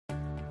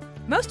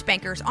Most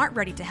bankers aren't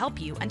ready to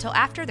help you until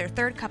after their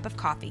third cup of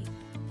coffee.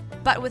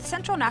 But with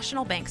Central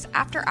National Bank's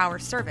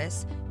after-hours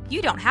service,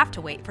 you don't have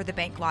to wait for the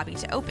bank lobby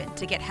to open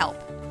to get help.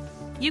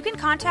 You can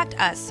contact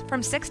us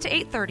from 6 to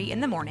 8:30 in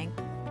the morning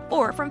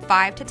or from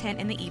 5 to 10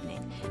 in the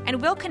evening,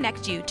 and we'll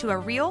connect you to a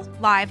real,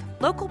 live,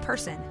 local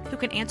person who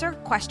can answer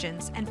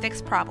questions and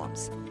fix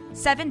problems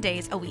 7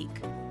 days a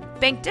week.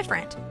 Bank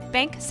different.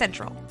 Bank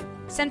Central.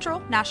 Central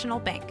National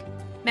Bank.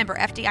 Member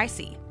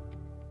FDIC.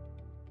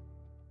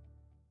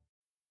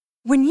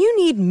 When you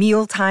need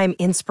mealtime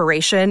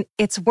inspiration,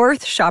 it's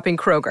worth shopping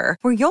Kroger,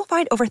 where you'll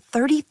find over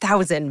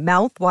 30,000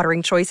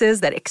 mouth-watering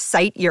choices that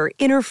excite your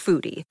inner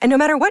foodie. And no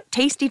matter what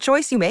tasty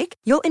choice you make,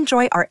 you'll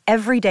enjoy our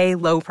everyday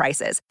low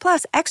prices,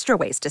 plus extra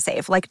ways to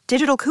save, like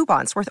digital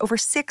coupons worth over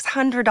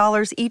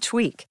 $600 each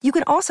week. You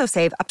can also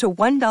save up to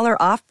 $1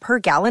 off per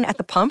gallon at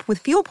the pump with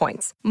fuel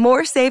points.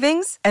 More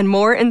savings and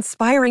more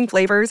inspiring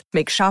flavors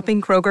make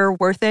shopping Kroger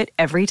worth it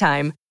every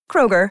time.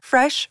 Kroger,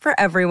 fresh for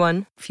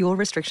everyone. Fuel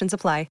restrictions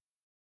apply.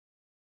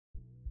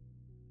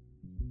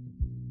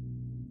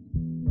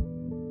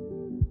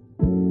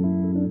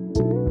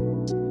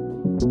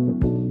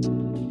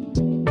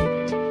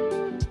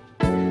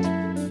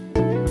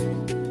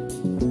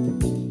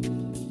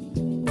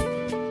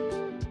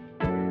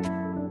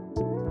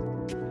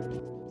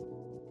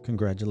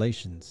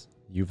 Congratulations,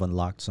 you've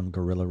unlocked some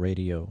guerrilla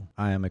radio.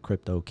 I am a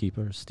crypto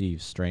keeper,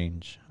 Steve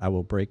Strange. I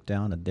will break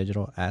down a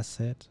digital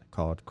asset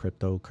called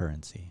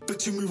cryptocurrency.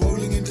 Picture me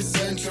rolling into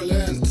Central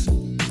Land.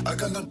 I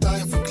got no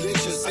time for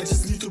glitches, I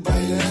just need to buy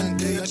land.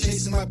 They are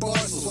chasing my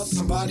parcels, what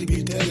somebody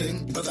be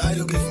telling. But I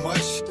don't give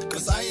much,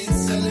 cause I ain't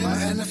selling. My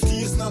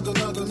NFT is not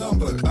another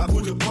number. I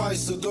put a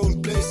price, so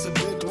don't place a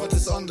bid what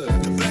is under.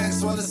 The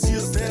banks wanna see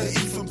us there,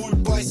 even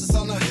put prices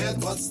on our head.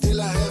 But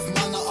still I have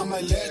mana on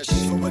my ledge.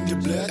 For when you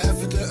bled,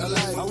 evident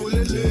alive, how will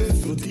it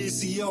live? No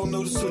DCL,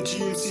 no so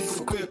GMC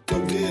for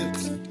crypto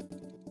did.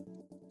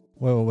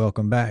 Well,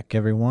 welcome back,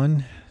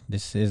 everyone.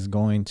 This is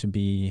going to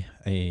be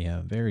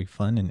a very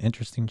fun and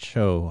interesting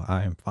show.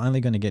 I'm finally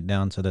going to get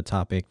down to the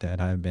topic that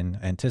I've been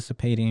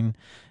anticipating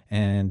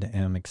and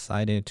am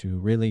excited to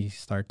really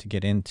start to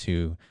get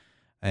into.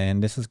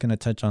 And this is going to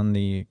touch on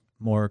the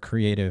more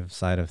creative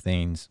side of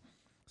things.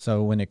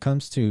 So when it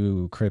comes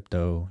to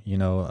crypto, you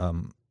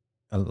know,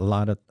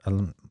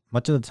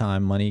 much of the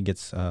time money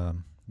gets, I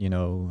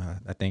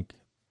think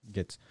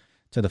gets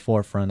to the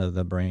forefront of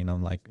the brain.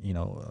 I'm like,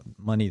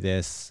 money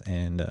this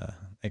and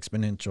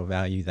exponential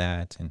value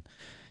that. And,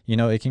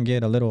 it can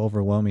get a little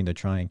overwhelming to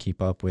try and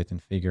keep up with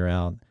and figure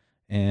out.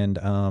 And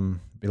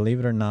believe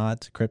it or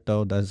not,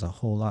 crypto does a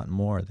whole lot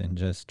more than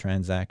just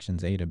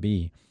transactions A to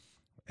B.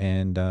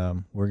 And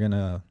we're going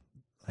to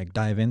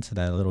dive into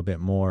that a little bit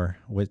more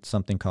with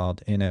something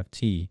called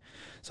NFT.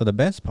 So the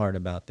best part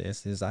about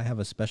this is I have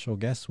a special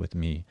guest with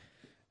me,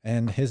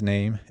 and his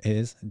name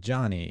is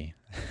Johnny.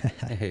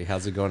 Hey,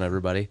 how's it going,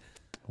 everybody?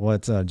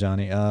 What's up,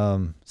 Johnny?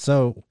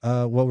 So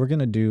what we're going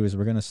to do is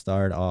we're going to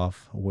start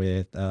off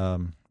with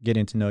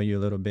getting to know you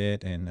a little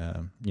bit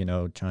and,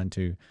 trying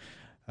to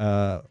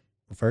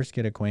first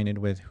get acquainted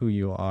with who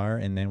you are,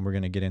 and then we're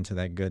going to get into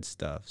that good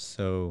stuff.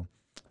 So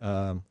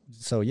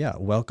yeah,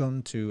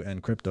 welcome to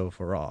And Crypto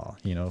for All,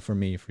 for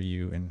me, for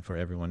you, and for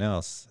everyone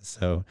else.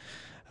 So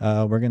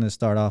we're going to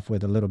start off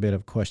with a little bit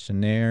of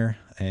questionnaire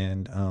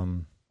and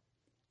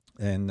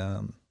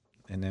then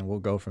we'll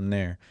go from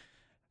there.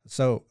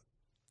 So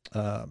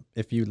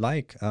if you'd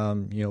like,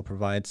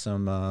 provide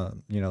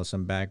some,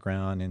 some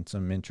background and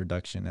some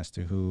introduction as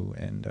to who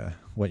and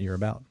what you're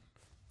about.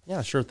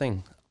 Yeah, sure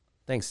thing.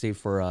 Thanks, Steve,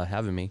 for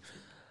having me.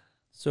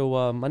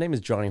 So my name is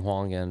Johnny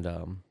Huang, and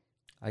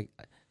I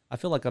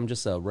feel like I'm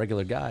just a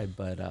regular guy,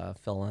 but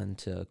fell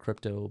into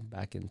crypto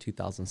back in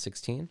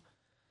 2016.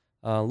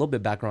 A little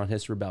bit background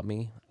history about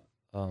me.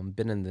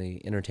 Been in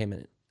the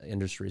entertainment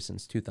industry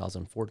since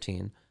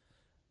 2014.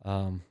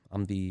 I'm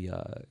the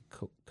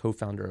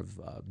co-founder of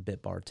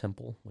BitBar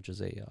Temple, which is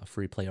a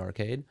free play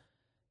arcade,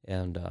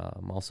 and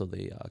I'm also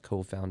the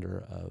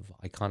co-founder of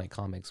Iconic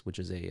Comics, which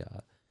is a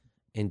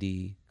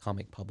indie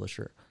comic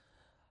publisher.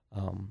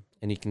 And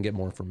you can get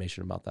more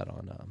information about that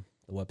on the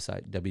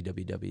website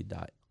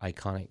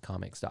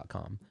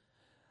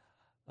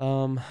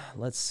www.iconiccomics.com.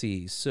 Let's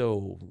see.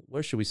 So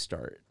where should we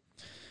start?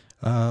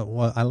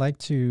 Well, I like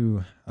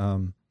to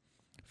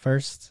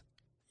first,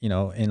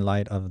 in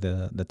light of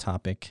the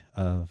topic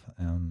of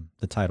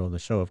the title of the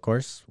show, of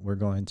course, we're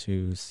going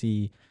to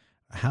see,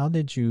 how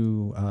did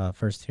you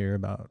first hear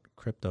about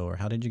crypto, or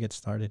how did you get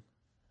started?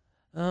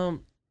 In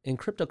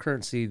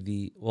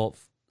cryptocurrency,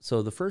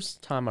 so the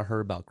first time I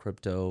heard about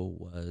crypto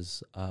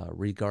was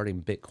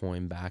regarding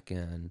Bitcoin back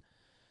in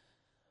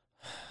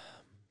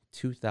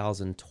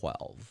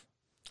 2012.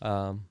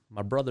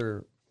 My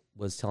brother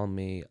was telling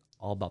me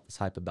all about this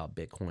hype about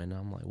Bitcoin, and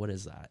I'm like, what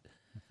is that?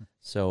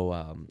 So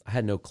I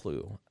had no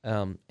clue.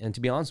 And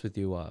to be honest with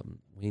you,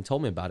 when he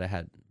told me about it, I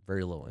had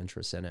very little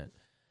interest in it.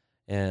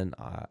 And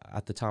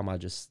at the time, I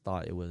just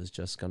thought it was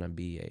just going to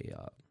be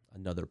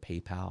another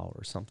PayPal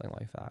or something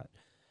like that.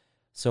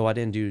 So I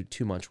didn't do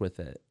too much with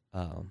it.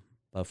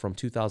 But from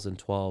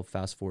 2012,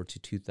 fast forward to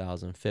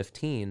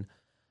 2015,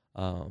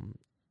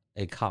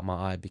 it caught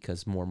my eye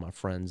because more of my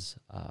friends,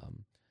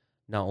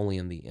 not only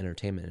in the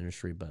entertainment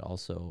industry, but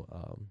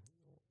also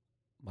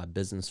my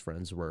business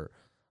friends were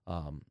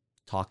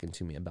talking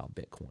to me about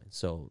Bitcoin.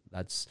 So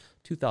that's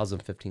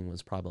 2015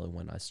 was probably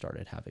when I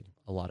started having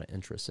a lot of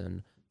interest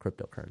in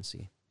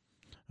cryptocurrency.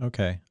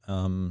 Okay.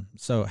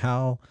 So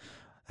how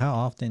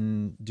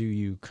often do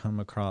you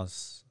come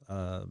across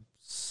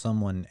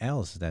someone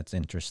else that's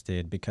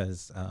interested?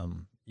 Because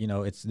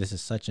this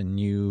is such a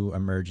new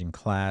emerging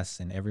class,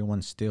 and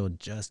everyone's still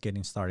just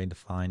getting started to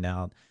find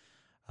out.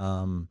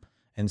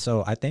 And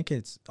so I think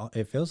it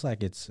feels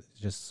like it's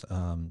just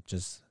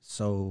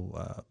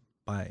so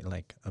by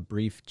like a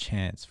brief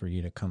chance for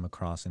you to come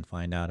across and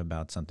find out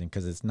about something,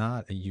 because it's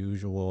not a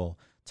usual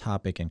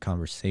topic in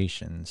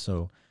conversation.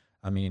 So,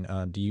 I mean,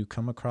 do you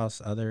come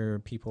across other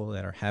people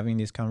that are having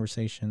these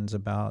conversations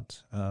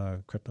about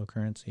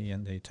cryptocurrency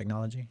and the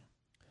technology?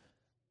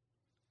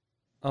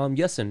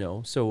 Yes and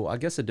no. So I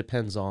guess it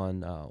depends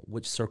on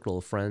which circle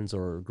of friends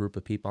or group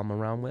of people I'm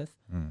around with.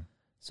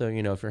 So,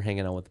 if you're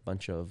hanging out with a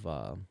bunch of,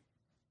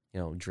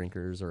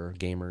 drinkers or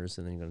gamers,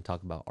 and then you're going to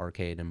talk about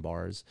arcade and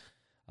bars.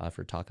 If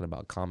you're talking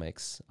about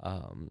comics,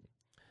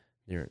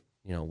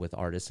 with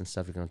artists and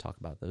stuff, you're going to talk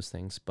about those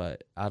things.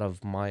 But out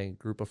of my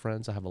group of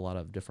friends, I have a lot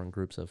of different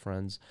groups of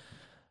friends.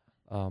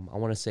 I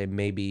want to say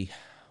maybe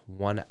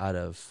 1 out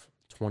of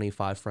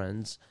 25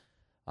 friends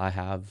I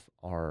have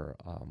are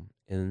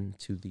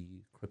into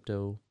the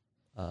crypto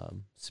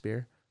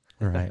sphere.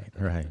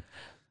 Right.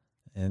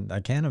 And I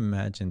can't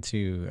imagine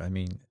too. I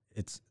mean,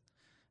 it's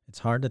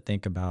hard to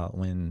think about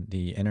when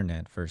the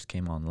internet first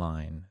came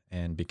online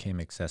and became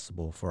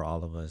accessible for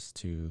all of us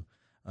to,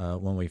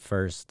 when we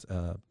first,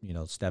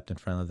 stepped in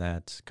front of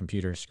that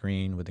computer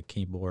screen with a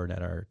keyboard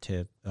at our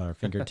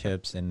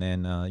fingertips, and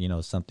then,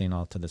 something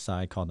off to the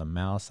side called a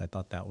mouse. I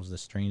thought that was the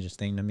strangest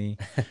thing to me.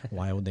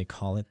 Why would they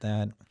call it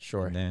that?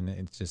 Sure. And then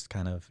it's just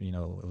kind of,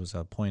 it was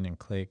a point and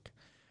click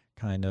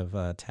kind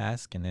of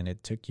task, and then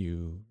it took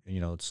you,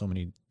 so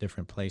many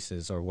different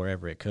places or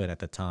wherever it could at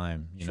the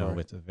time, Sure.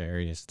 with the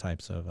various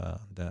types of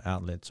the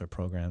outlets or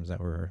programs that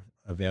were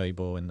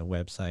available in the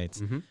websites.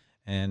 Mm-hmm.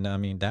 And I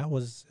mean, that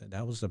was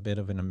a bit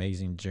of an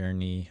amazing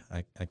journey.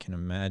 I can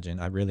imagine.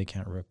 I really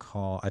can't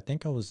recall. I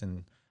think I was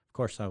in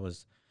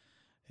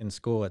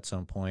school at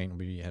some point.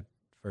 We had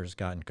first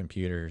gotten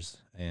computers,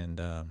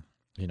 and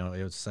it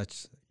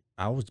was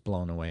I was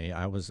blown away.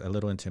 I was a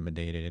little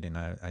intimidated, and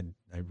I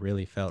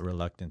really felt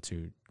reluctant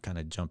to kind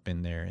of jump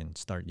in there and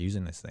start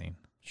using this thing.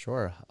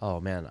 Sure.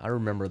 Oh man, I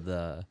remember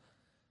the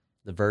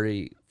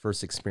very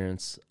first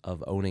experience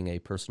of owning a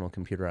personal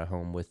computer at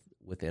home with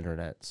the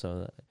internet.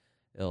 So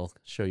it'll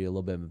show you a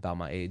little bit about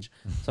my age.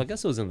 So I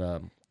guess it was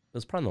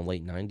probably in the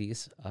late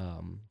 90s. I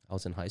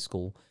was in high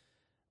school.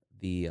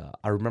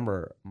 I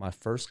remember my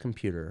first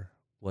computer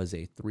was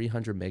a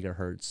 300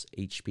 megahertz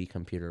HP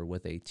computer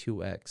with a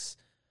 2X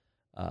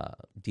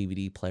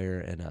DVD player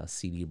and a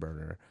CD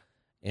burner.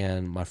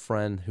 And my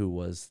friend, who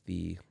was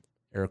the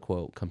air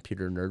quote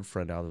computer nerd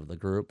friend out of the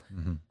group,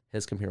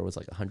 his computer was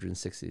like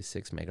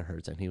 166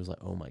 megahertz, and he was like,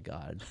 "Oh my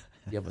god,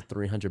 you have a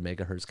 300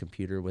 megahertz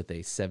computer with a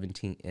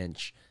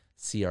 17-inch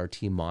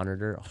CRT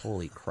monitor?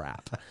 Holy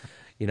crap!"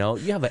 You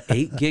have an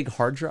 8 gig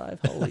hard drive.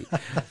 Holy,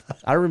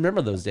 I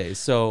remember those days.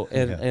 So,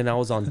 and I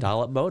was on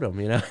dial-up modem,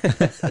 and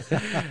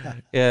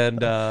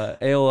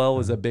AOL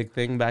was a big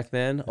thing back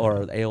then,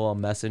 or AOL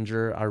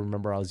Messenger. I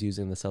remember I was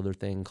using this other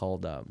thing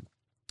called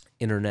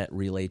Internet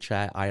Relay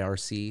Chat,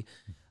 IRC,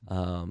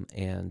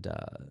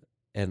 and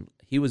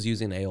he was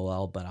using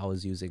AOL, but I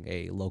was using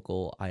a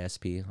local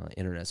ISP,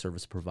 Internet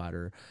Service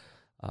Provider.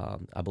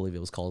 I believe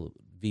it was called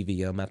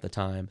VVM at the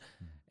time,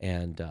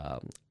 and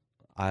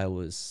I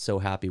was so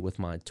happy with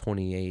my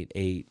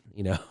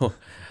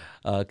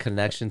 28.8,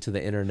 connection to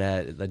the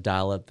internet, the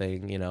dial-up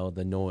thing,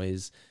 the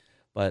noise.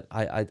 But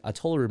I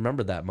totally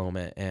remember that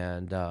moment.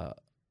 And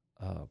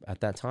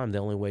at that time, the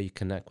only way you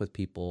connect with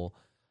people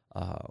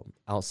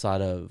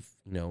outside of,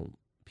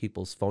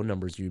 people's phone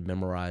numbers you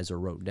memorized or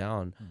wrote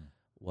down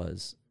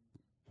was,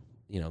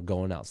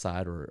 going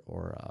outside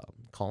or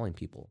calling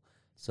people.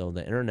 So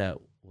the internet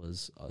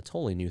was a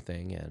totally new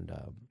thing. And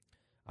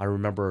I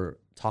remember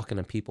talking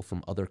to people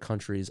from other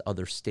countries,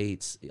 other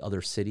states,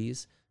 other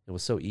cities. It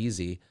was so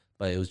easy,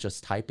 but it was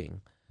just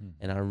typing.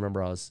 And I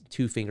remember I was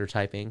 2-finger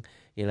typing,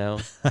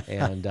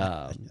 and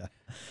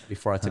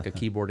before I took a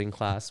keyboarding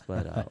class.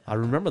 But I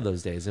remember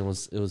those days.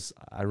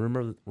 I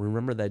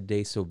remember that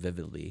day so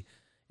vividly.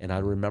 And I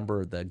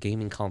remember the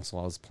gaming console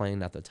I was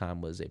playing at the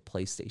time was a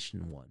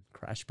PlayStation 1.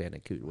 Crash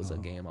Bandicoot was a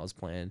game I was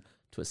playing.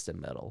 Twisted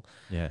Metal.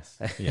 Yes.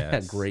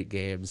 Great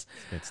games.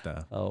 Good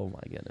stuff. Oh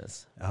my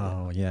goodness.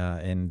 Oh yeah.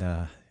 And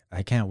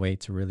I can't wait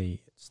to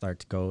really start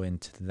to go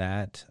into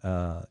that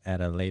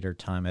at a later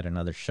time at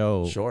another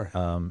show. Sure.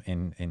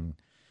 And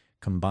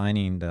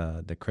combining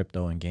the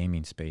crypto and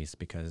gaming space,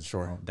 because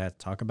that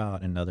talk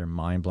about another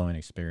mind-blowing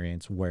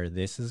experience where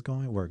this is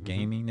going, where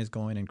gaming is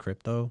going in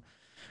crypto.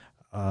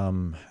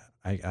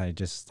 I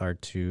just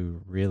start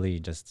to really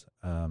just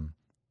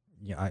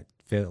I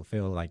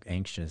feel like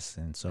anxious,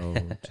 and so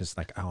just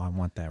like, oh, I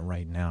want that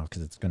right now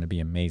because it's going to be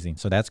amazing.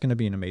 So that's going to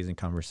be an amazing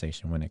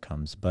conversation when it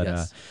comes. But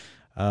Yes.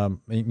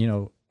 you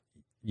know,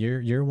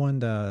 you're one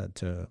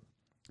to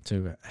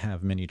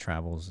have many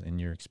travels in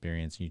your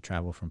experience. You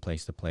travel from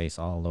place to place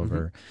all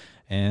over,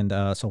 and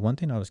so one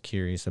thing I was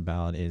curious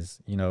about is,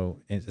 you know,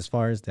 as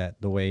far as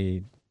that, the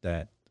way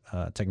that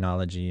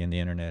technology and the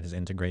internet has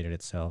integrated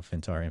itself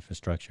into our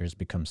infrastructure has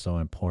become so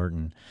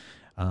important.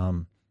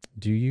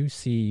 Do you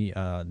see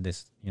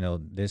this, you know,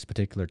 this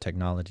particular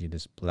technology,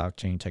 this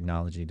blockchain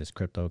technology, this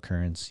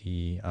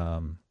cryptocurrency,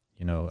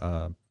 you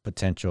know,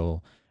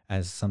 potential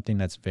as something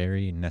that's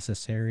very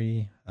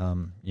necessary,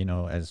 you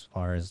know, as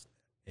far as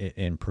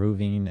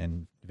improving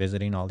and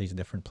visiting all these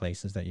different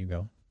places that you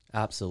go?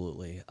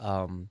 Absolutely.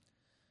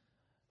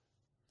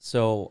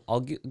 So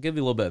I'll give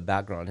you a little bit of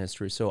background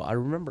history. So I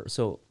remember,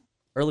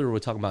 earlier we were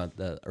talking about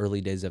the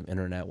early days of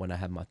internet when I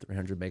had my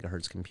 300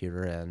 megahertz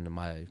computer and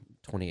my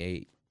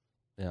 28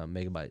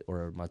 megabyte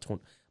or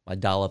my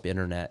dial-up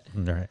internet.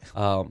 Right.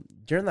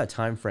 During that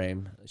time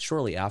frame,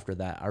 shortly after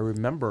that, I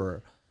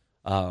remember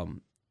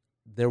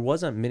there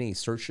wasn't many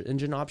search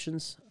engine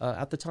options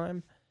at the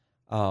time.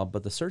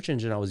 But the search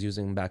engine I was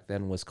using back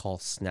then was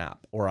called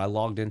Snap, or I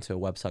logged into a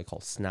website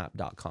called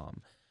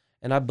snap.com.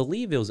 And I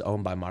believe it was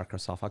owned by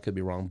Microsoft. I could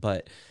be wrong.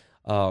 But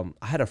I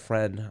had a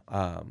friend,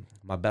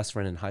 my best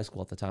friend in high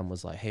school at the time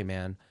was like, hey,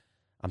 man,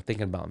 I'm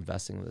thinking about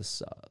investing in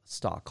this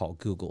stock called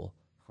Google.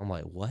 I'm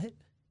like, what?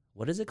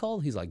 What is it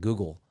called? He's like,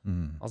 Google.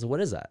 I was like,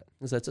 what is that?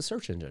 He said, it's a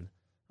search engine.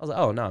 I was like,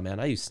 oh, no, man,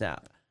 I use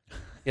Snap.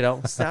 You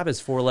know, Snap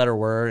is 4-letter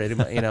word.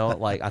 You know,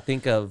 like I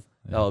think of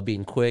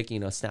being quick, you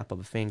know, snap of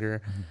a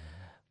finger.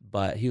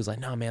 But he was like,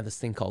 no, man, this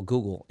thing called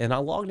Google. And I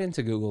logged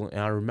into Google,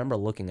 and I remember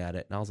looking at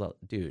it, and I was like,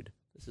 dude,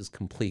 this is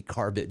complete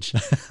garbage.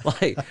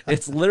 Like,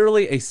 it's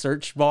literally a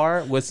search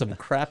bar with some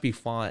crappy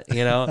font,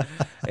 you know?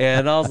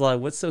 And I was like,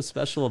 what's so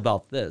special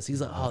about this?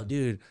 He's like, oh,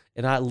 dude.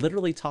 And I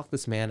literally talked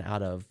this man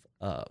out of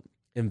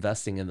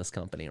investing in this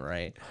company,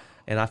 right?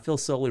 And I feel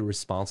solely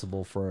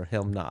responsible for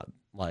him not,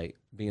 like,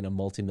 being a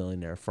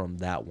multimillionaire from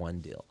that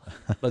one deal.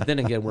 But then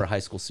again, we're high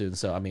school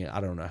students, so I mean,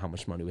 I don't know how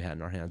much money we had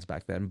in our hands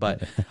back then,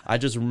 but I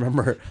just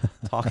remember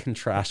talking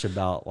trash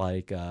about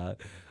like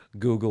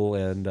Google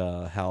and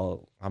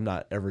how I'm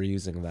not ever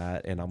using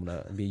that, and I'm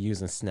gonna be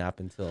using Snap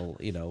until,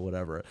 you know,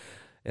 whatever.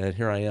 And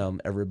here I am,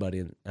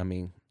 everybody. I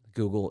mean,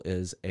 Google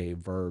is a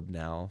verb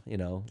now, you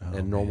know,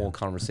 in normal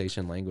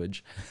conversation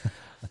language.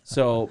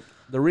 So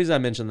the reason I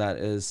mentioned that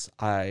is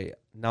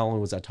not only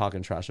was I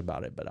talking trash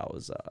about it, but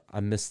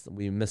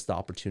we missed the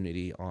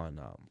opportunity on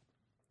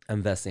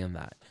investing in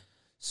that.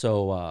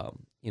 So,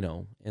 you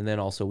know, and then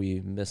also me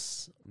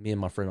and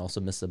my friend also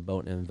missed the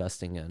boat in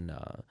investing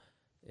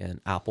in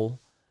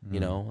Apple, you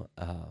know,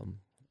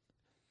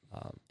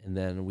 and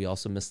then we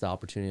also missed the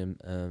opportunity.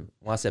 When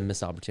I said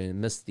missed the opportunity,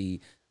 missed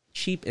the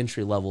cheap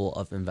entry level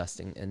of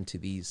investing into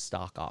these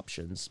stock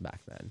options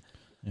back then.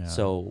 Yeah.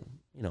 So,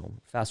 you know,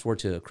 fast forward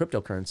to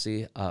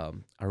cryptocurrency.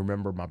 I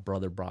remember my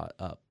brother brought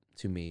up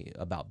to me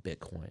about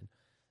Bitcoin,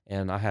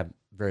 and I had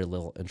very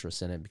little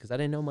interest in it because I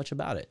didn't know much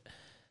about it.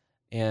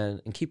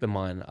 And keep in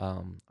mind,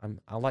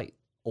 I like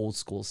old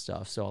school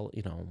stuff. So,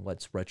 you know,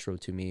 what's retro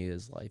to me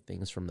is like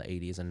things from the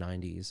 80s and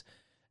 90s.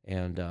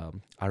 And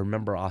I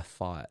remember I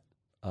thought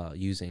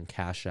using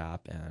Cash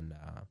App and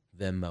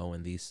Venmo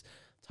and these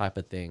type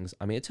of things.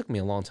 I mean, it took me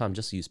a long time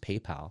just to use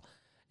PayPal.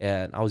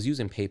 And I was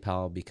using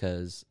PayPal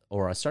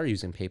I started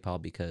using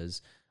PayPal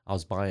because I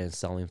was buying and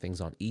selling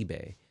things on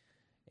eBay.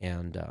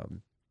 And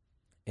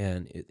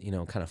it, you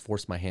know, kind of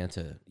forced my hand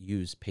to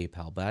use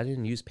PayPal. But I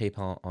didn't use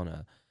PayPal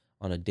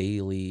on a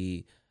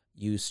daily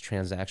use,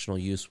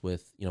 transactional use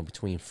with, you know,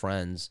 between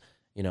friends,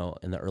 you know,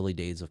 in the early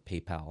days of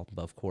PayPal.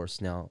 But of course,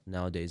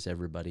 nowadays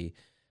everybody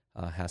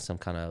has some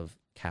kind of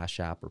Cash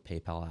App or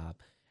PayPal app.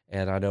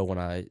 And I know when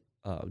I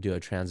do a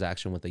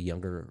transaction with a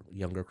younger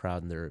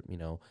crowd in their, you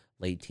know,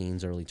 late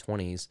teens, early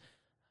 20s,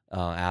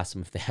 ask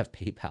them if they have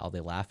PayPal.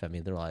 They laugh at me.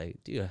 They're like,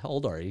 dude, how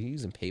old are you?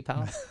 Using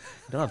PayPal?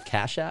 You don't have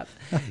Cash App?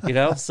 You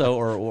know, so,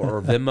 or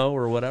Venmo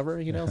or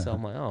whatever, you know? So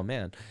I'm like, oh,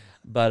 man.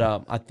 But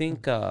I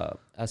think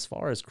as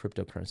far as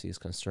cryptocurrency is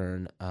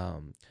concerned,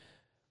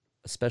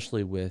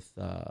 especially with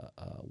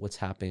what's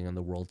happening in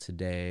the world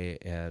today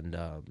and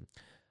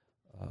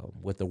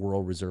with the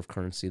world reserve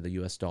currency, the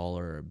U.S.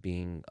 dollar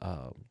being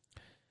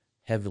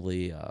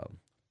heavily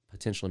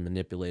potentially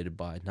manipulated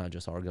by not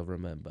just our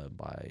government, but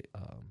by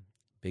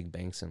big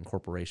banks and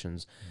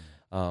corporations.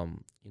 You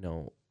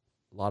know,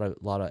 a lot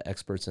of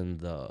experts in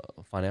the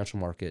financial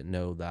market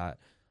know that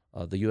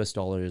the U.S.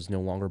 dollar is no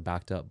longer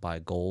backed up by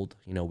gold.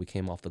 You know, we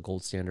came off the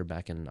gold standard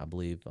back in, I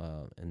believe,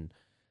 in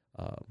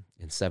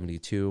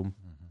 72.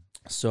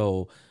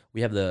 So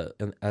we have you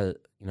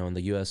know, in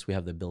the U.S. we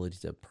have the ability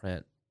to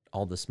print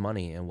all this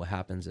money, and what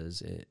happens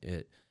is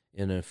it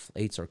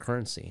inflates our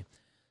currency.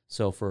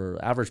 So for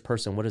average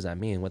person, what does that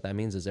mean? What that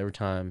means is every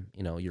time,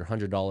 you know, your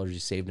 $100 you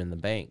saved in the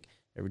bank,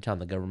 every time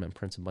the government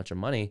prints a bunch of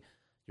money,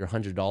 your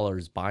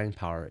 $100 buying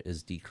power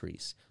is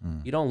decreased.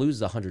 You don't lose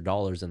the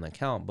 $100 in the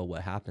account, but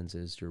what happens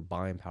is your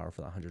buying power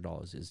for the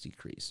 $100 is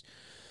decreased.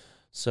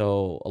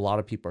 So a lot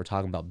of people are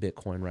talking about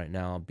Bitcoin right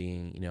now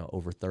being,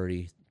 over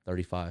 $30,000,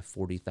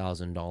 $35,000,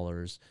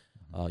 $40,000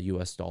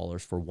 US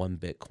dollars for one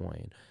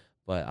Bitcoin.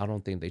 But I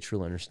don't think they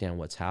truly understand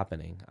what's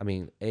happening. I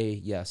mean,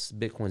 yes,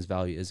 Bitcoin's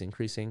value is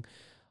increasing,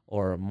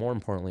 or more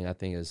importantly, I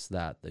think is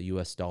that the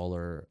US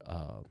dollar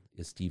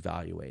is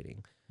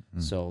devaluating.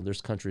 So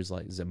there's countries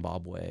like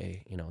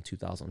Zimbabwe,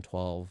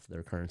 2012,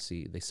 their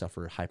currency, they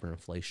suffered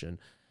hyperinflation,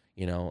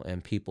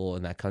 and people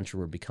in that country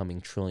were becoming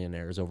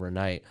trillionaires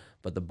overnight,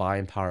 but the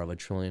buying power of a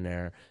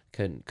trillionaire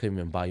couldn't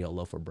even buy you a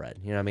loaf of bread.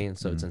 You know what I mean?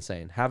 So it's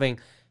insane. Having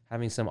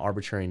some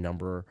arbitrary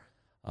number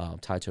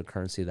tied to a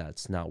currency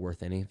that's not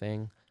worth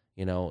anything,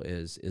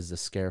 is a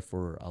scare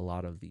for a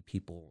lot of the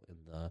people in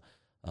the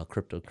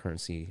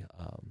cryptocurrency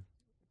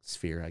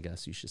sphere, I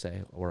guess you should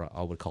say, or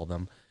I would call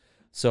them.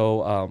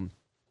 So,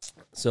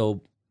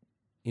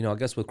 I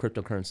guess with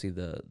cryptocurrency,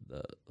 the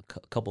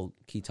couple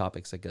key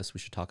topics I guess we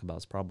should talk about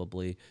is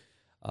probably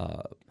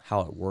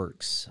how it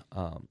works.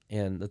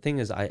 And the thing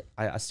is, I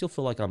still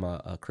feel like I'm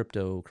a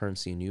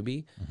cryptocurrency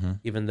newbie,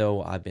 even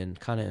though I've been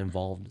kind of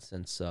involved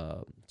since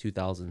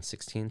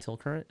 2016 till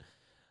current.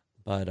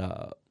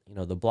 But,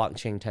 the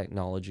blockchain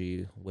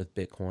technology with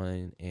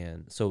Bitcoin,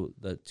 and so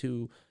the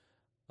two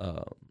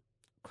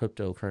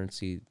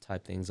cryptocurrency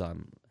type things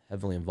I'm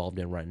heavily involved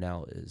in right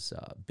now is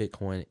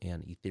Bitcoin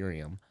and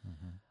Ethereum.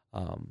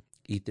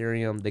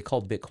 Ethereum, they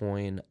call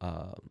Bitcoin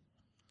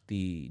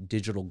the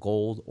digital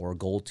gold, or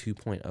gold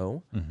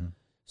 2.0.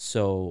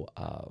 So,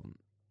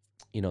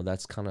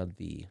 that's kind of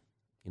the,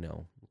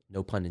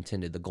 no pun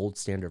intended, the gold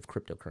standard of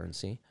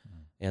cryptocurrency.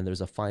 And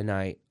there's a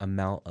finite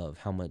amount of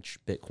how much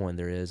Bitcoin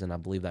there is, and I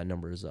believe that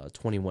number is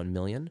 21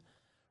 million,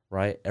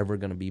 right? Ever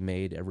going to be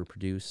made, ever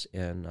produced.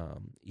 And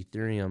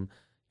Ethereum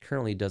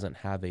currently doesn't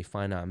have a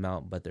finite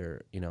amount, but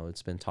there,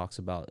 it's been talks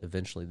about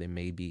eventually they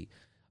may be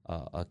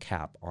a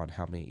cap on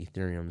how many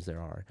Ethereums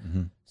there are.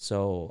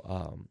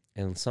 So,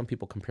 and some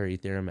people compare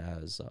Ethereum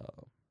as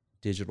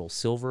digital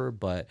silver,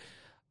 but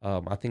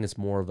I think it's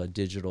more of a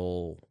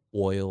digital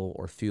oil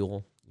or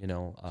fuel,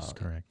 That's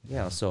correct.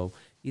 Yeah. So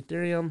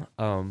Ethereum,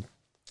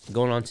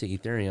 going on to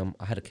Ethereum,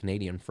 I had a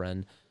Canadian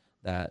friend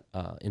that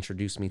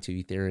introduced me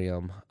to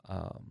Ethereum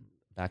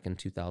back in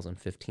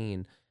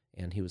 2015,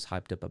 and he was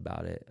hyped up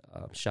about it.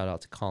 Shout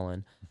out to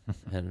Colin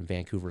in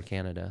Vancouver,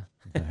 Canada.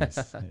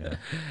 Nice.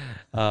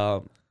 Yeah.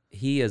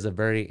 He is a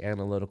very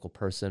analytical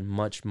person,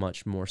 much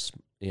more,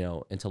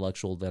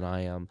 intellectual than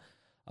I am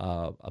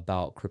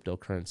about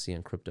cryptocurrency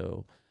and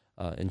crypto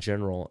in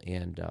general.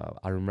 And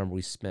I remember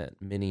we spent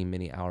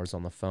many hours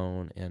on the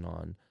phone and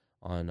on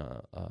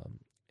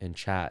in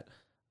chat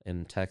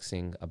and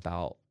texting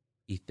about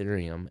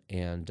Ethereum.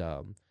 And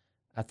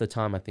at the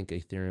time, I think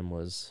Ethereum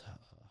was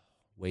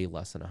way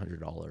less than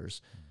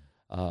 $100.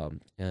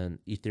 And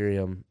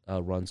Ethereum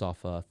runs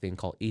off a thing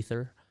called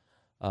Ether,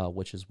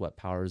 which is what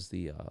powers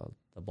the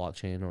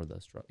blockchain, or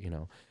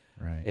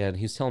Right. And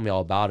he's telling me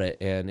all about it,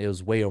 and it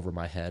was way over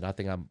my head. I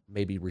think I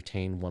maybe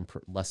retained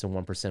less than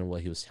 1% of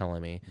what he was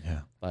telling me.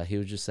 Yeah. But he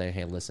was just saying,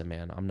 "Hey, listen,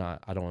 man,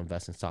 I don't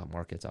invest in stock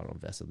markets. I don't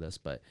invest in this.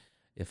 But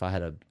if I had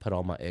to put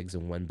all my eggs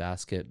in one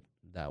basket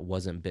that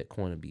wasn't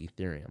Bitcoin, it'd be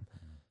Ethereum."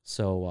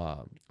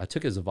 So I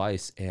took his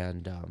advice,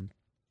 and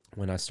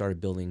when I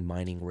started building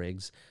mining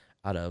rigs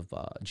out of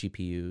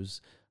GPUs,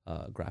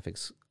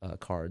 graphics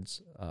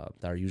cards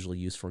that are usually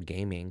used for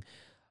gaming,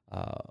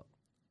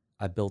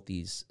 I built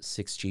these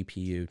 6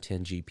 GPU,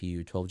 10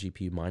 GPU, 12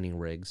 GPU mining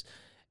rigs,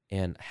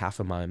 and half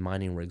of my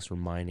mining rigs were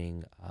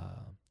mining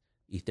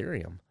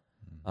Ethereum.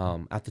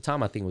 At the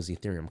time, I think it was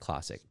Ethereum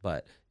Classic,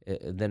 but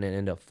then it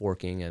ended up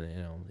forking, and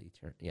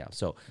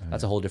So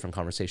that's a whole different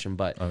conversation.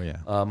 But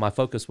my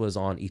focus was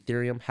on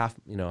Ethereum. Half.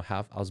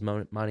 I was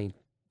mining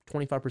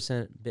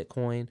 25%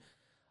 Bitcoin,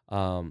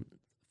 50%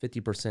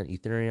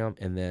 Ethereum,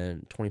 and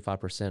then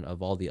 25%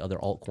 of all the other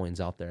altcoins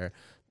out there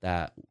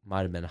that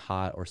might have been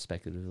hot or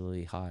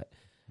speculatively hot.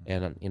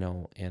 And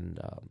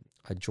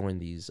I joined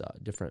these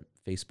different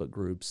Facebook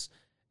groups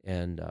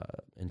and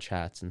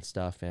chats and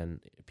stuff, and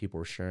people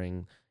were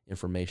sharing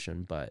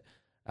information. But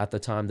at the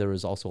time, there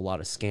was also a lot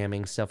of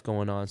scamming stuff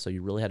going on, so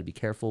you really had to be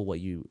careful what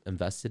you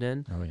invested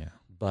in. Oh yeah.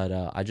 But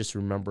I just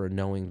remember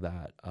knowing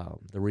that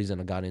the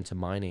reason I got into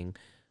mining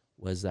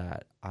was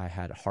that I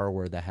had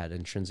hardware that had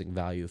intrinsic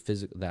value,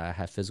 that I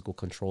had physical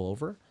control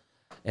over.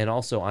 And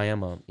also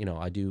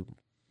I do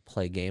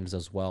play games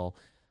as well.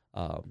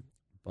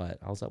 But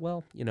I was like,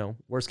 well,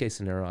 worst case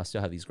scenario, I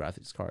still have these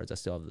graphics cards. I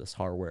still have this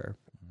hardware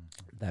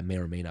that may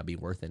or may not be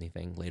worth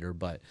anything later,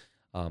 but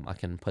I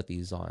can put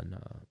these on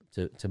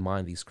to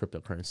mine these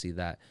cryptocurrency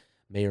that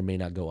may or may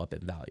not go up in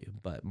value.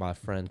 But my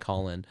friend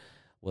Colin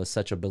was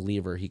such a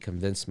believer, he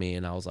convinced me,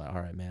 and I was like,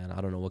 all right, man,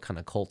 I don't know what kind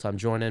of cult I'm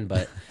joining,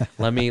 but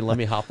let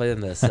me hop in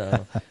this.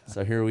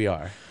 So here we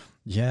are.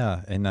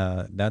 Yeah, and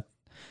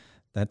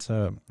that's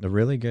a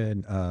really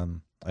good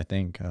I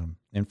think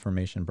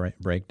information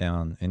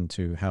breakdown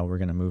into how we're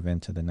going to move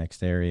into the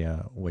next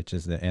area, which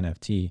is the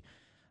NFT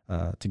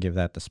to give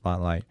that the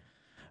spotlight.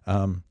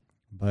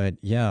 But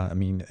yeah, I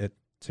mean,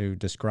 to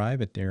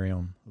describe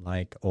Ethereum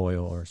like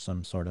oil or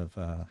some sort of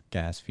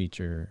gas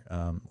feature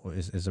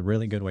is a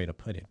really good way to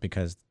put it,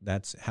 because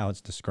that's how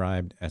it's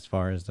described as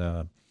far as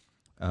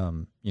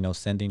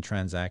sending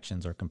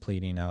transactions or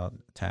completing out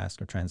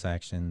tasks or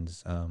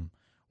transactions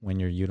when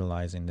you're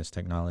utilizing this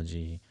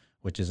technology,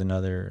 which is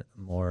another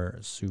more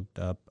souped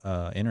up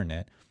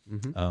internet.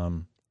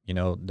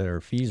 There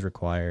are fees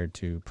required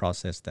to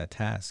process that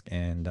task,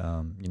 and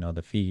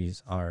the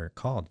fees are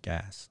called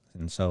gas,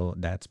 and so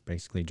that's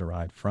basically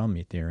derived from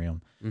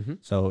Ethereum.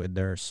 So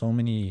there are so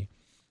many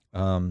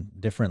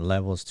different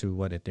levels to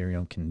what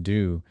Ethereum can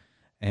do,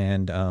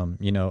 and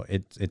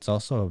it's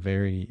also a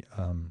very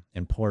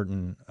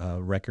important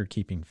record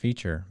keeping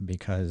feature,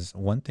 because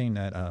one thing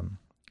that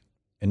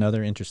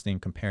another interesting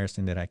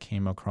comparison that I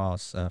came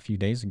across a few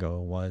days ago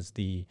was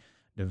the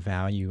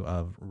value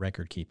of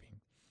record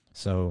keeping.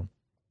 So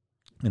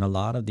in a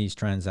lot of these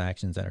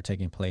transactions that are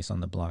taking place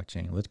on the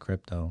blockchain with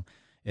crypto,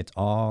 it's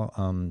all,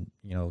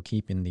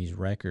 keeping these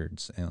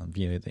records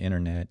via the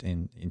internet,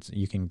 and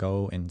you can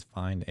go and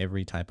find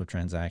every type of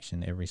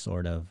transaction, every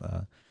sort of,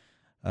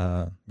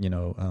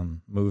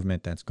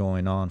 movement that's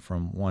going on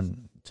from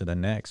one to the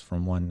next,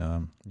 from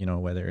one,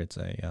 whether it's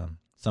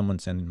someone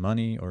sending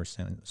money or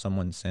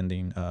someone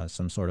sending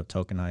some sort of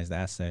tokenized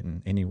asset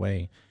in any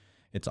way,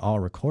 it's all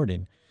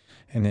recorded.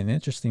 And an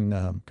interesting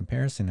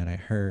comparison that I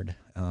heard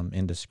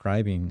in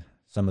describing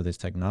some of this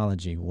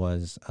technology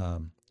was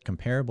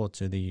comparable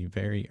to the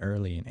very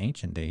early and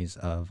ancient days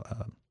of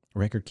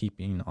record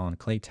keeping on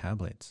clay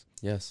tablets.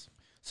 Yes.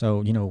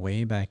 So,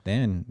 way back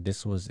then,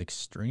 this was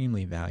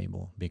extremely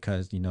valuable,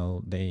 because,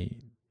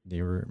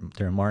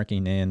 they're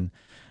marking in,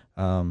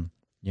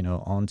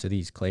 onto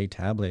these clay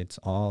tablets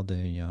all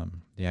the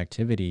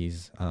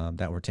activities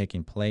that were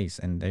taking place,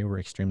 and they were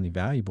extremely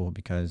valuable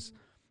because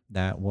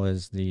that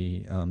was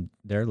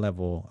their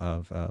level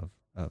of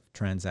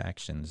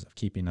transactions, of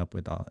keeping up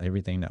with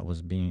everything that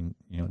was being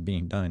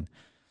done.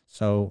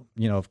 So,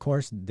 of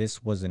course,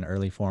 this was an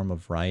early form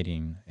of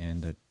writing,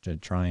 and to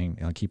try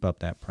and keep up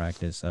that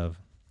practice of,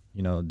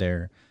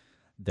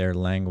 their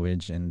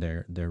language and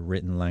their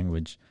written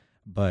language.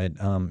 But,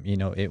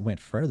 it went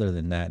further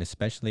than that,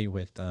 especially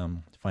with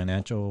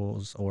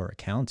financials or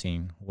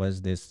accounting,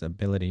 was this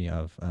ability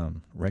of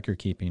record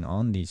keeping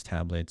on these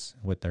tablets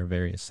with their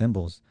various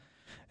symbols.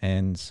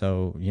 And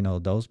so,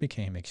 those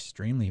became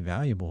extremely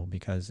valuable,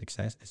 because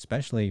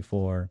especially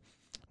for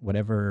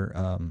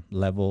whatever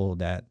level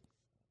that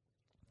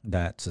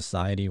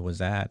society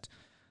was at,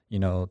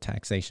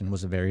 taxation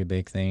was a very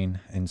big thing.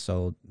 And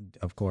so,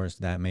 of course,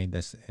 that made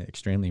this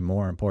extremely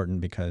more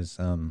important, because,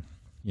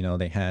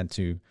 they had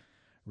to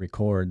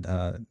record,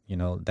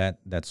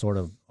 that sort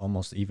of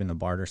almost even a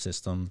barter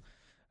system,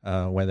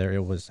 whether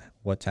it was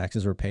what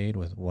taxes were paid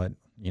with what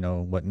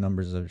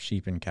numbers of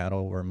sheep and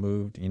cattle were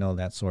moved,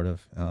 that sort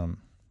of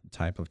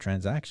type of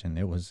transaction.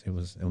 It was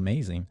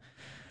amazing.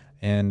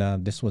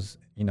 And this was,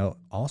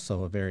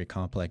 also a very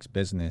complex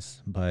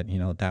business, but,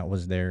 that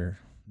was their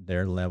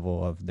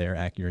level of their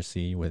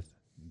accuracy with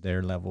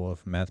their level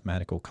of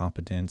mathematical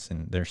competence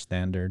and their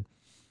standard.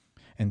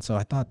 And so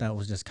I thought that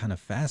was just kind of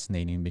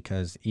fascinating,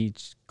 because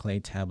each clay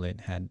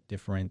tablet had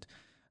different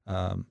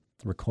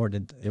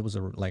recorded, it was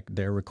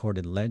their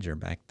recorded ledger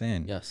back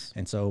then. Yes.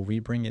 And so we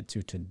bring it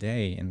to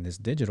today in this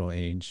digital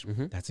age.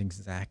 That's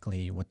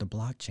exactly what the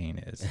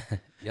blockchain is.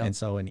 Yep. And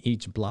so in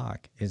each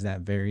block is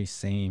that very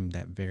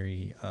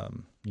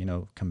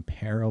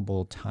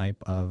comparable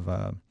type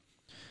of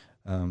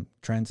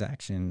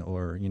transaction,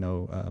 or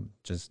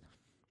just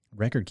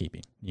record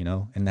keeping,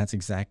 and that's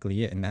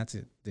exactly it. And that's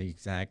the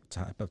exact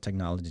type of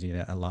technology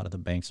that a lot of the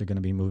banks are going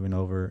to be moving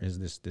over, is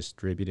this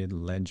distributed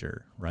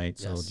ledger, right?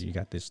 Yes. So you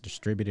got this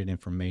distributed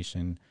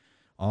information,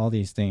 all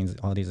these things,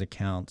 all these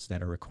accounts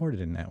that are recorded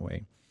in that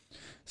way.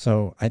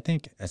 So I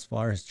think as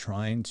far as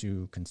trying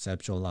to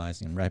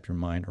conceptualize and wrap your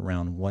mind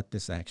around what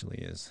this actually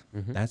is,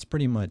 that's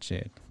pretty much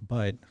it.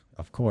 But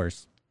of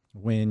course,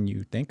 when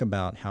you think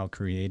about how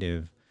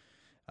creative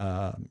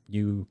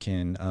you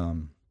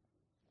can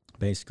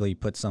basically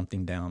put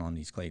something down on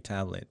these clay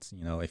tablets.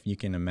 If you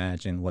can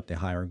imagine what the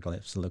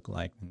hieroglyphs look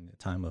like in the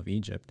time of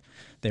Egypt,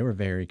 they were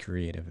very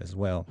creative as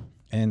well.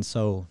 And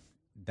so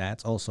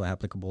that's also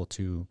applicable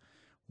to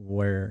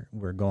where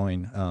we're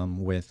going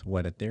with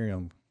what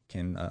Ethereum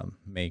can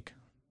make,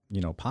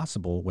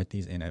 possible with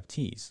these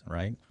NFTs,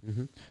 right?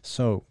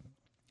 So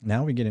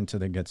now we get into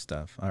the good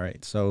stuff. All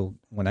right. So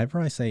whenever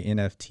I say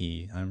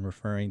NFT, I'm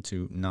referring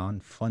to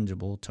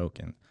non-fungible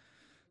token.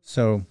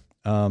 So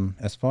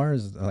as far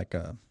as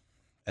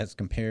as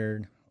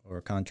compared or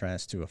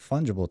contrast to a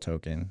fungible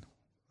token,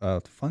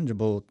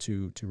 fungible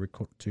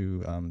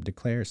to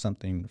declare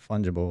something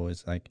fungible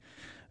is like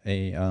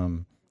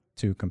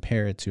to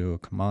compare it to a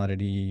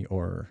commodity,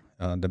 or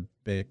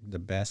the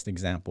best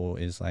example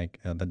is like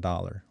the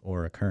dollar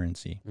or a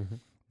currency.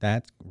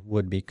 That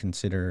would be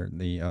considered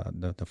the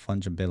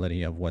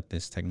fungibility of what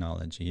this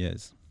technology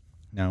is.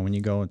 Now, when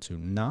you go into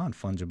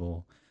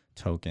non-fungible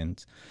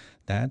tokens,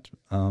 that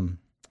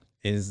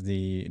is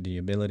the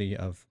ability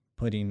of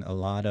putting a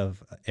lot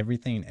of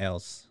everything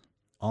else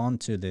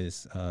onto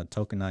this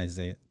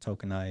tokenized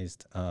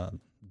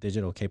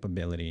digital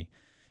capability.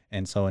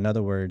 And so, in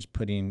other words,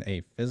 putting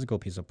a physical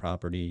piece of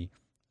property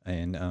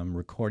and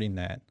recording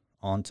that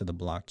onto the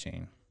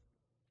blockchain.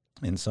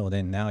 And so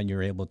then now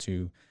you're able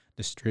to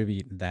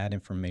distribute that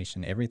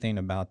information, everything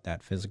about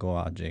that physical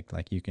object.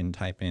 Like you can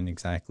type in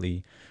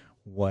exactly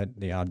what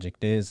the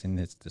object is in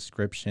its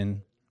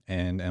description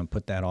and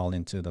put that all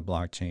into the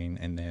blockchain.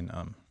 And then,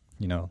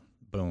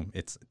 boom,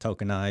 it's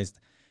tokenized,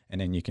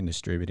 and then you can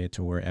distribute it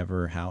to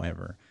wherever,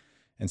 however.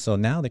 And so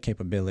now the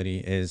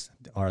capability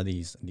are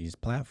these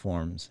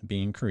platforms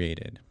being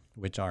created,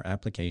 which are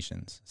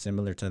applications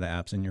similar to the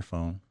apps in your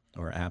phone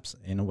or apps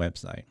in a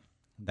website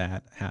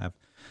that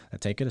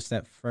take it a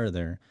step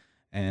further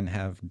and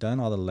have done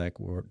all the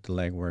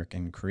legwork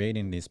in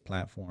creating these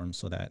platforms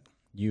so that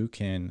you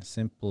can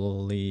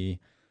simply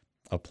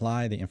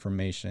apply the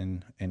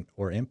information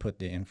or input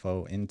the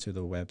info into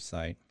the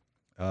website.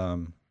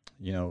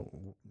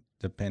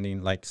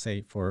 Depending, like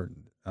say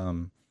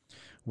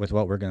with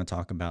what we're going to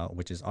talk about,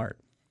 which is art.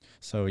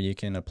 So you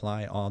can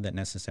apply all that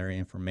necessary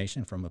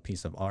information from a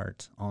piece of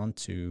art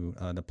onto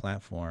the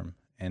platform,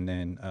 and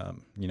then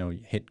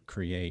hit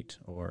create,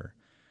 or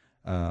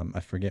I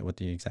forget what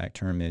the exact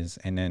term is,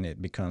 and then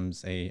it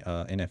becomes a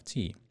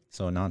NFT,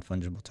 so a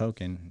non-fungible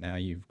token. Now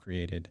you've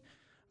created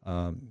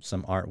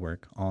some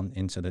artwork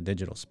into the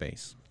digital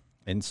space.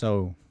 And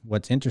so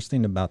what's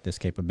interesting about this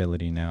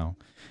capability now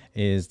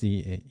is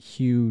the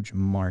huge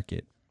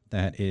market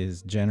that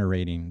is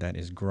generating, that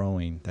is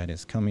growing, that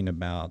is coming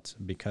about,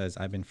 because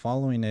I've been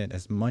following it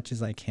as much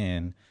as I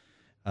can,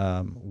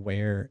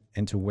 where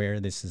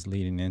this is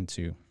leading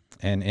into.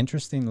 And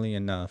interestingly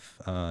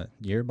enough,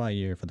 year by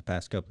year for the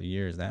past couple of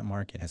years, that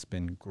market has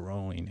been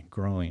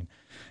growing.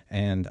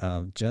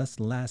 And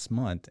just last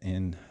month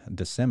in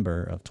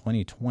December of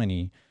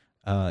 2020,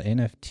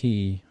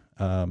 NFT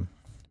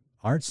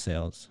art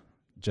sales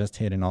just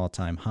hit an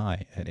all-time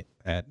high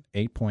at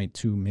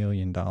 $8.2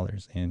 million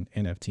in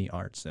NFT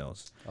art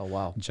sales. Oh,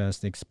 wow.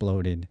 Just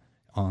exploded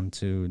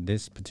onto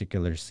this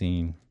particular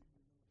scene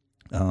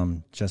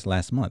just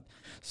last month.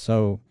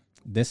 So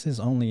this is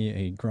only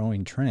a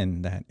growing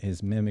trend that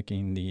is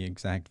mimicking the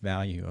exact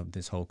value of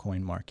this whole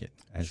coin market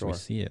as we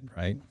see it,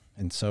 right?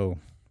 And so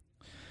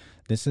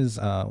this is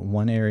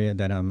one area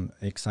that I'm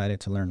excited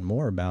to learn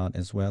more about,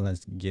 as well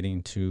as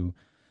getting to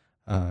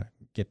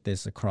get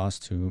this across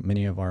to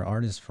many of our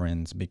artist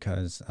friends,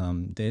 because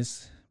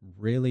this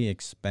really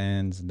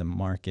expands the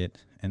market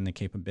and the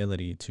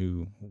capability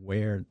to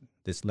where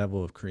this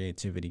level of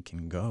creativity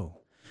can go.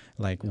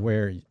 Like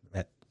where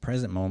at the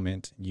present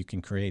moment you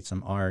can create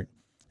some art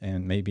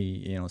and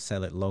maybe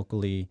sell it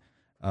locally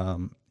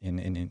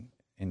in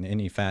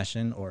any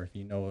fashion, or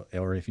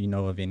if you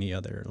know of any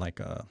other, like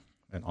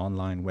an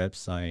online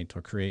website,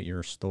 or create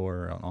your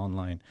store or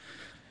online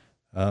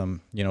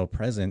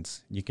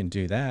presence, you can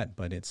do that,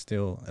 but it's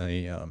still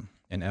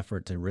an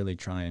effort to really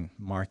try and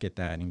market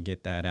that and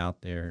get that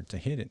out there to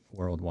hit it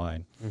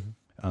worldwide.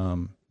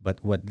 Mm-hmm.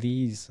 But what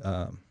these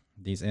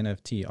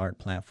NFT art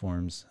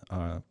platforms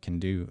can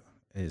do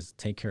is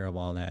take care of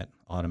all that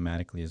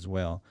automatically as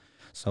well.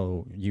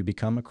 So you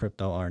become a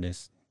crypto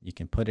artist, you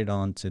can put it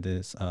on to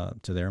this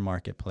to their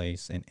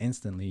marketplace, and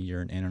instantly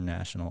you're an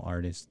international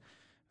artist,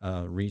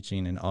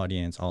 reaching an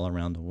audience all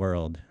around the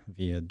world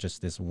via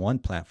just this one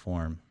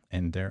platform.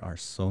 And there are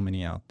so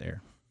many out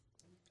there.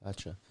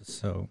 Gotcha.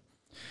 So,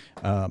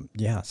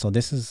 so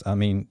this is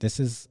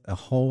a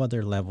whole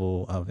other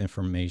level of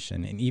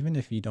information. And even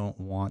if you don't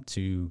want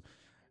to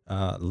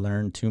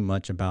learn too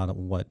much about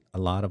what a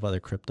lot of other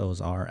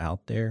cryptos are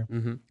out there,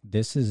 mm-hmm.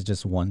 This is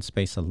just one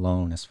space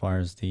alone as far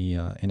as the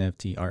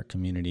NFT art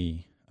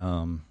community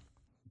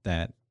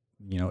that,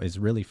 is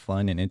really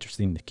fun and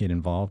interesting to get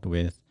involved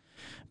with,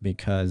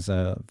 because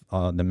of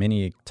the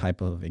many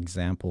type of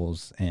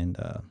examples and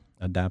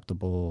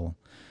adaptable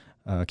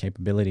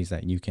capabilities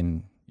that you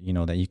can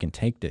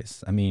take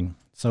this.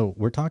 So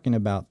we're talking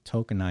about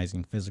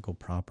tokenizing physical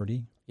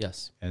property,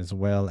 yes, as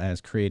well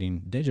as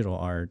creating digital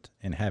art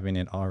and having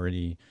it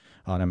already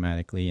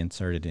automatically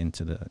inserted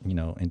into the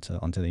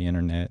onto the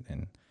internet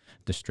and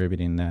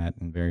distributing that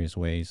in various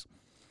ways.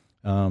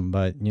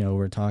 But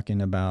we're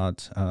talking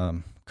about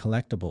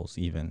collectibles,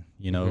 even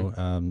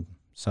mm-hmm.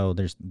 So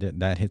there's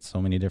that hits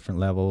so many different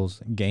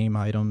levels. Game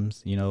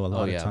items, a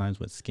lot of times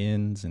with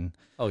skins and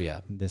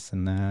this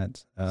and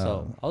that.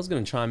 So I was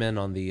going to chime in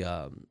on the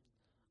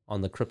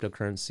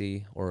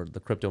cryptocurrency or the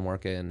crypto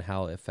market and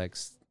how it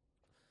affects.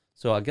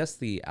 So I guess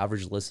the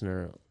average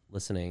listener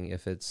listening,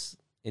 if it's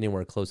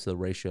anywhere close to the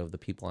ratio of the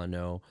people I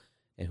know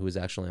and who is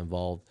actually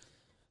involved.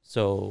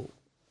 So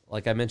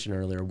like I mentioned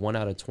earlier, 1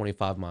 out of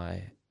 25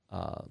 my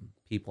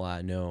people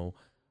I know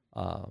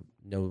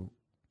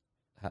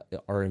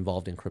are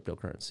involved in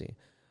cryptocurrency.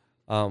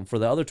 For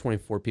the other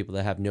 24 people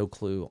that have no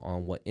clue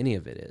on what any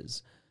of it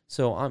is.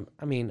 So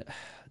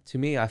to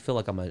me, I feel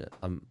like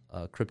I'm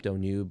a crypto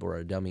noob or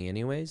a dummy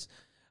anyways,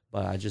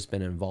 but I've just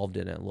been involved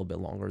in it a little bit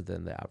longer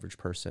than the average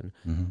person.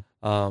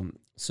 Mm-hmm.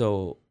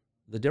 So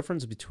the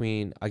difference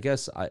between, I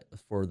guess,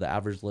 for the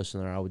average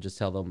listener, I would just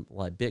tell them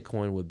like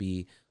Bitcoin would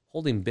be,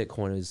 holding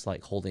Bitcoin is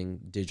like holding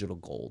digital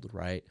gold,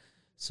 right?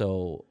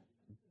 So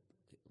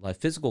like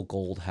physical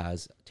gold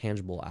has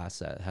tangible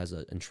asset, has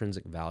an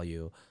intrinsic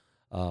value.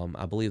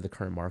 I believe the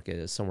current market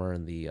is somewhere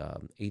in the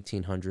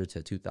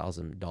 $1,800 to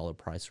 $2,000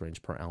 price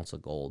range per ounce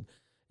of gold.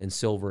 And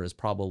silver is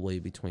probably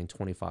between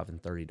 $25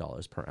 and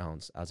 $30 per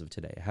ounce as of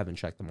today. I haven't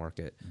checked the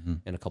market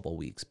in a couple of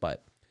weeks,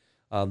 but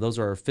those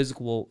are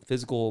physical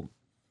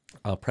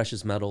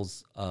precious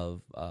metals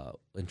of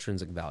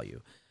intrinsic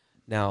value.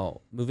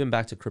 Now, moving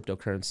back to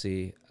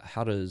cryptocurrency,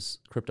 how does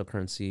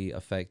cryptocurrency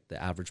affect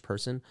the average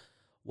person?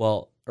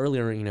 Well,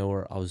 earlier,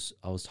 where I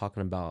was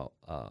talking about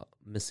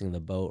missing the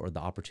boat or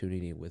the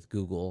opportunity with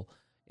Google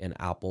and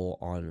Apple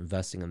on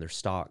investing in their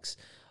stocks.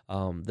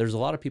 There's a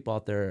lot of people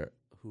out there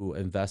who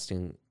invest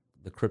in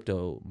the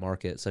crypto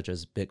market, such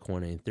as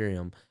Bitcoin and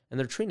Ethereum, and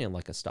they're treating it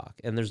like a stock,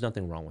 and there's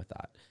nothing wrong with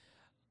that.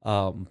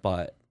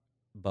 But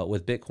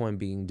with Bitcoin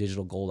being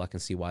digital gold, I can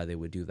see why they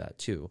would do that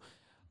too.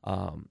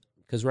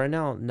 Because right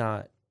now,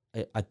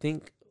 I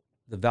think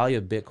the value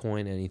of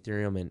Bitcoin and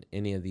Ethereum and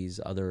any of these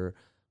other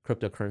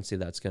cryptocurrency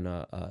that's going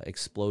to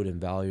explode in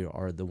value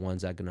are the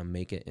ones that are going to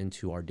make it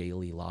into our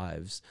daily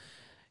lives.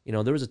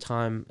 There was a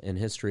time in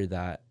history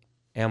that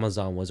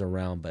Amazon was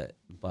around, but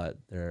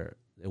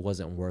it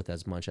wasn't worth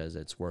as much as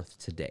it's worth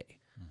today,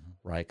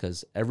 right?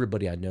 Because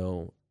everybody I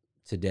know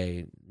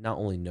today not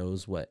only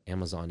knows what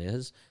Amazon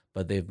is,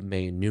 but they've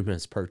made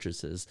numerous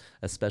purchases,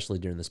 especially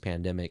during this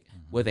pandemic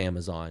with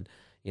Amazon.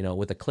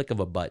 With a click of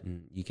a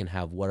button, you can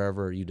have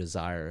whatever you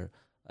desire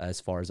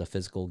as far as a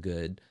physical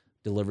good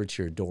delivered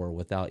to your door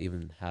without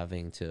even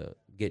having to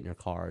get in your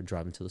car,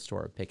 driving to the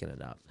store, picking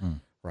it up,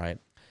 right?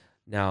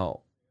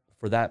 Now,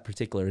 for that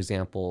particular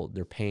example,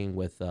 they're paying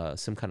with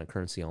some kind of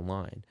currency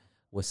online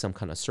with some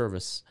kind of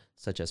service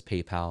such as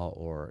PayPal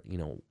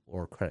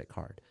or credit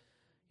card.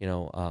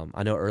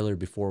 I know earlier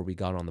before we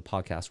got on the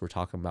podcast, we're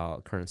talking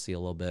about currency a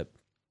little bit.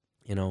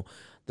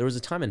 There was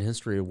a time in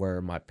history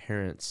where my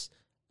parents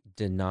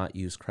did not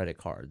use credit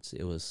cards.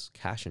 It was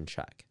cash and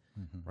check,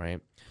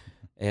 right?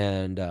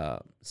 And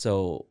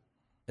so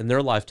in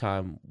their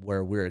lifetime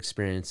where we're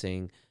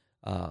experiencing,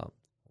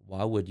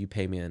 why would you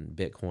pay me in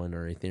Bitcoin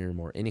or Ethereum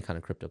or any kind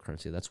of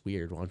cryptocurrency? That's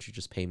weird. Why don't you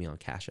just pay me on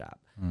Cash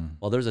App?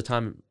 Well, there's a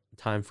time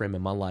frame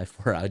in my life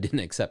where I didn't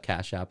accept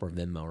Cash App or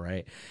Venmo,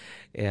 right?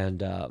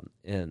 And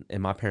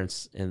my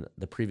parents, in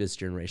the previous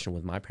generation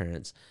with my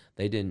parents,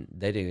 they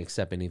didn't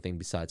accept anything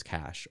besides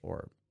cash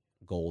or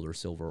gold or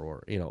silver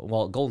or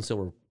gold and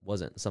silver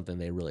wasn't something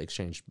they really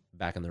exchanged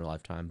back in their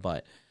lifetime,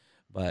 but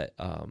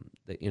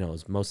it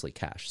was mostly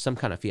cash, some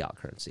kind of fiat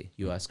currency,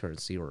 U.S.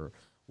 currency or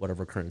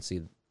whatever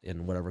currency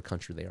in whatever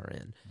country they are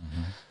in.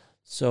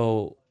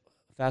 So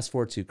fast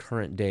forward to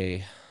current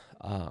day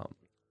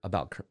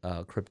about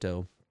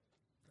crypto.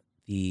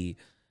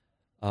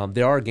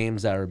 There are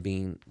games that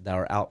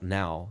are out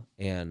now,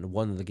 and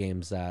one of the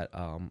games that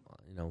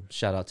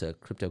shout out to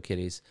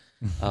CryptoKitties,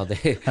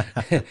 they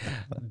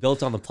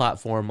built on the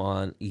platform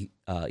on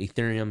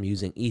Ethereum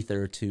using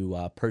Ether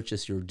to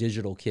purchase your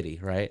digital kitty,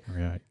 right?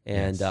 Right.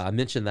 And yes. I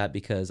mentioned that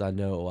because I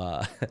know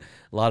a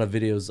lot of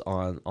videos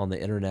on the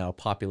internet are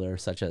popular,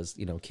 such as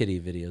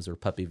kitty videos or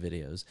puppy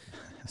videos.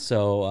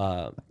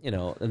 So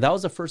and that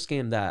was the first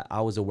game that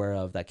I was aware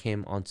of that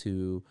came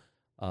onto.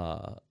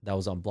 That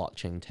was on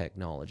blockchain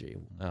technology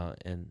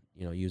and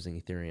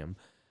using Ethereum.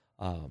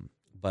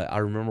 But I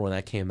remember when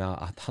that came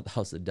out, I thought that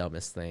was the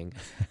dumbest thing.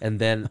 And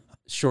then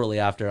shortly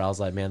after, I was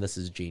like, man, this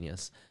is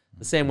genius.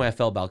 The same way I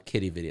felt about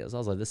kitty videos. I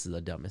was like, this is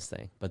the dumbest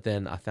thing. But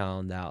then I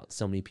found out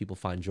so many people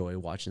find joy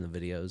watching the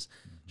videos,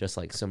 just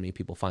like so many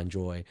people find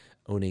joy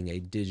owning a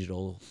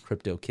digital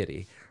crypto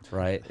kitty,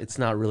 right? It's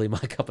not really my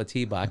cup of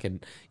tea, but I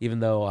can, even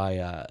though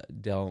I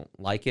don't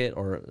like it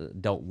or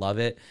don't love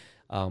it,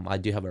 I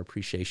do have an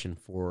appreciation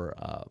for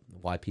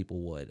why people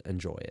would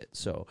enjoy it.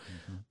 So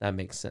that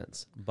makes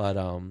sense. But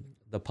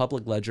the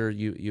public ledger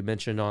you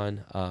mentioned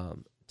on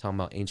talking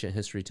about ancient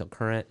history till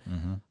current,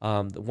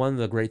 one of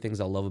the great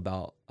things I love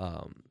about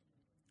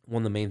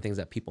one of the main things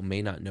that people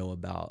may not know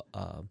about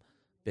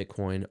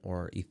Bitcoin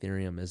or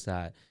Ethereum is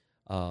that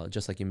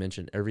just like you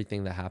mentioned,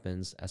 everything that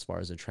happens as far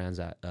as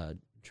the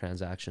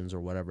transactions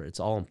or whatever, it's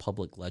all in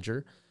public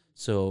ledger.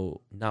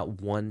 So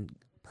not one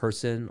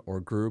person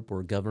or group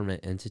or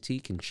government entity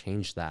can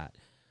change that,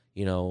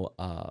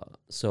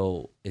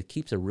 so it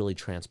keeps it really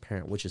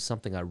transparent, which is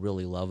something I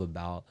really love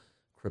about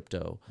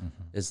crypto,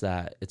 is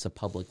that it's a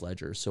public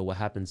ledger. So what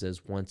happens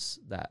is once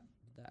that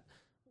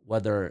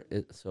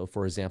so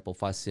for example,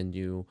 if I send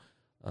you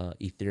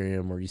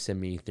Ethereum or you send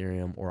me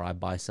Ethereum, or I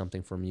buy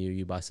something from you,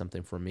 you buy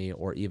something from me,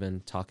 or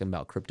even talking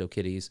about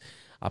CryptoKitties,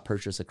 I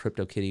purchase a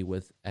CryptoKitty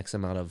with X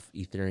amount of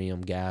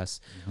Ethereum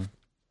gas.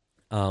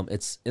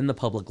 It's in the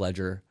public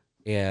ledger.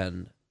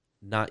 And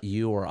not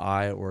you or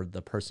I or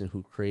the person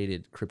who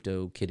created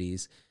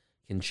CryptoKitties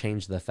can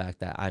change the fact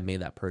that I made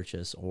that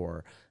purchase,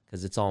 or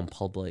because it's all in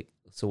public.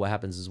 So what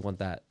happens is once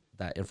that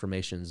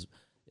information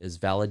is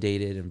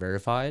validated and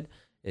verified,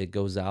 it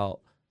goes out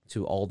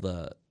to all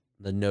the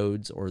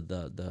nodes or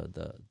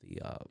the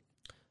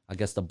I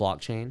guess the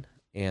blockchain,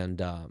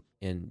 and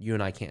you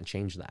and I can't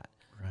change that.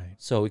 Right.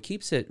 So it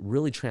keeps it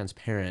really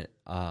transparent.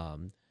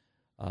 And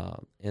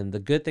the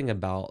good thing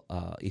about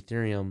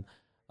Ethereum,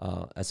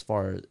 as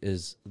far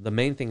as the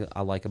main thing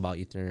I like about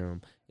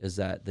Ethereum is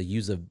that the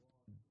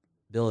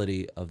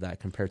usability of that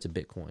compared to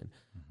Bitcoin.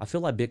 I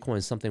feel like Bitcoin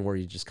is something where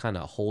you just kind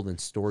of hold and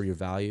store your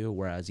value,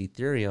 whereas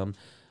Ethereum,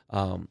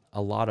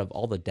 a lot of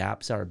all the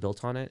dApps that are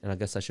built on it, and I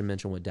guess I should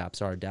mention what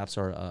dApps are. dApps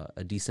are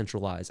a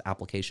decentralized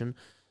application.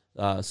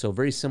 So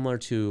very similar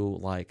to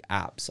like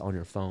apps on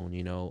your phone,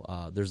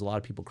 there's a lot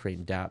of people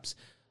creating dApps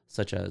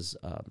such as,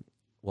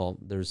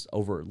 there's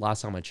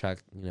last time I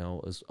checked, it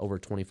was over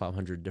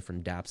 2,500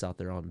 different dApps out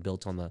there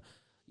built on the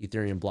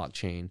Ethereum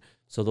blockchain.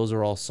 So those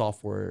are all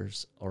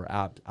softwares or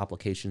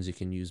applications you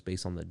can use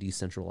based on the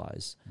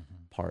decentralized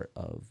part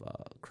of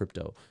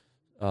crypto.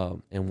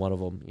 And one of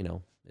them,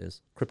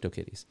 is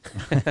CryptoKitties.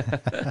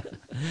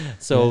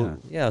 So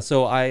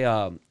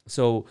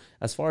so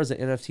as far as the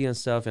NFT and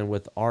stuff, and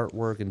with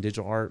artwork and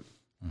digital art,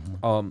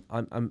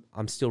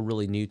 I'm still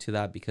really new to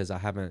that because I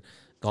haven't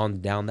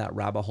gone down that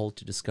rabbit hole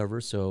to discover.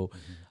 So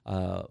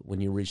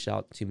when you reached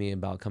out to me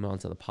about coming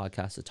onto the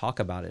podcast to talk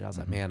about it, I was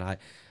like, man,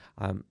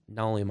 I'm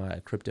not only am I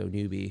a crypto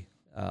newbie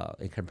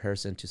in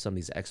comparison to some of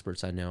these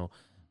experts I know,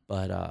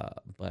 but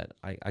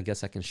I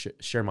guess I can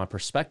share my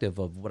perspective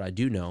of what I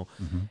do know.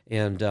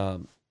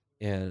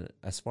 And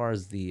as far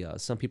as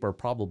some people are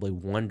probably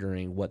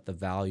wondering what the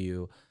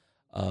value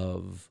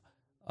of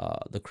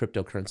the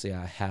cryptocurrency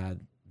I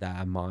had that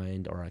I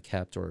mined or I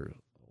kept or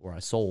I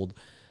sold.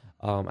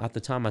 At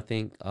the time, I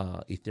think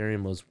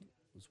Ethereum was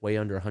way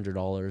under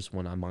 $100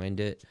 when I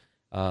mined it.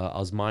 I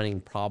was mining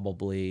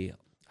probably,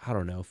 I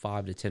don't know,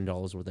 $5 to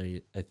 $10 worth of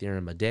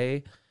Ethereum a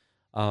day.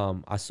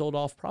 I sold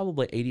off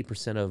probably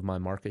 80% of my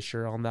market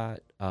share on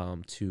that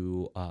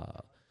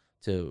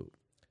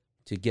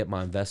to get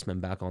my investment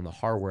back on the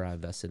hardware I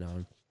invested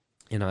on.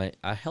 And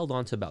I held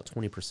on to about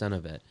 20%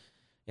 of it.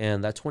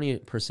 And that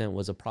 20%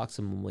 was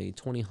approximately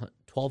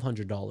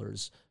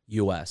 $1,200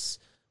 US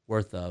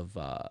worth of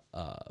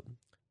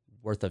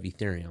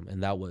Ethereum.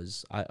 And that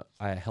was,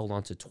 I held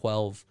on to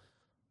 12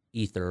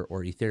 Ether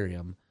or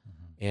Ethereum.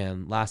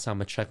 And last time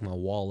I checked my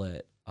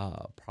wallet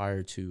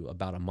prior to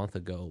about a month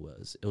ago,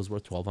 it was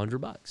worth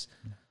 $1,200.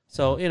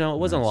 So, it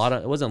wasn't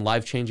it wasn't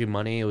life-changing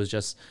money. It was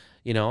just,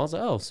 I was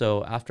like,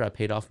 so after I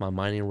paid off my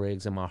mining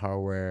rigs and my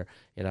hardware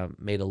and I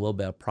made a little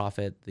bit of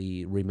profit,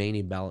 the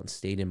remaining balance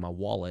stayed in my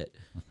wallet.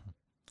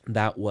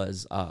 That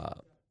was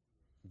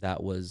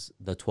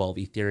the 12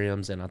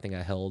 Ethereums. And I think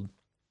I held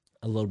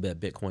a little bit of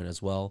Bitcoin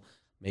as well,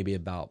 maybe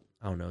about,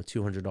 I don't know,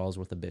 $200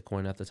 worth of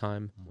Bitcoin at the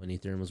time when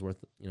Ethereum was worth,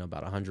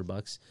 about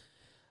 $100.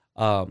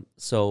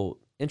 So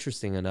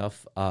interesting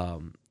enough, I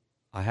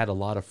had a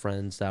lot of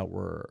friends that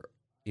were,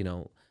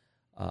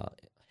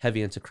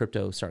 heavy into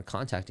crypto start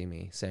contacting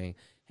me saying,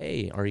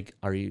 hey, are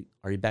you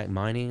back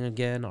mining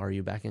again? Are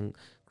you back in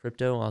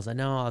crypto? I was like,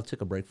 no, I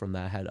took a break from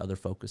that. I had other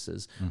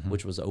focuses,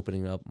 which was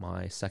opening up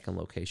my second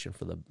location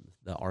for the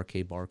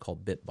arcade bar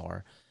called Bit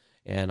Bar.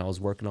 And I was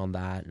working on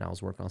that, and I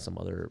was working on some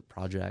other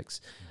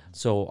projects.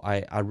 So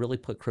I really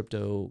put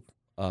crypto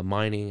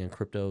mining and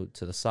crypto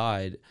to the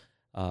side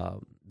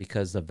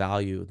because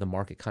the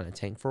market kind of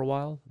tanked for a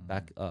while.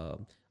 Back,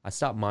 I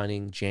stopped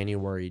mining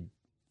January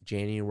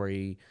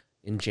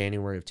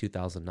of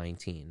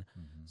 2019.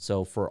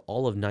 So for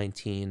all of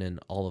 19 and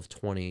all of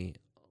 20,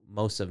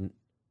 most of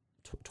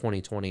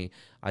 2020,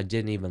 I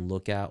didn't even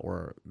look at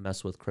or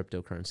mess with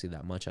cryptocurrency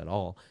that much at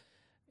all.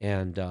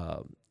 And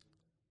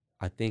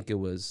I think it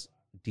was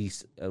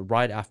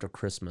right after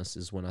Christmas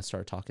is when I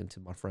started talking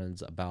to my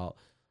friends about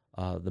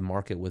the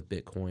market with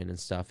Bitcoin and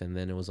stuff. And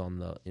then it was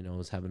on it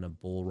was having a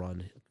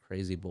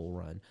crazy bull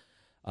run.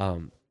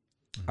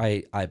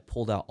 I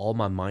pulled out all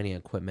my mining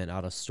equipment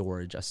out of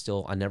storage.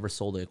 I never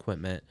sold the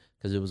equipment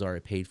because it was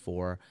already paid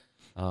for.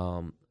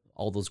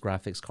 All those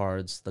graphics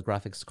cards, the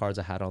graphics cards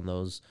I had on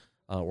those,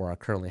 or I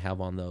currently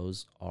have on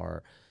those,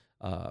 are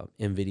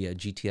NVIDIA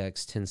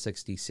GTX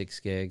 1060 6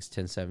 gigs,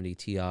 1070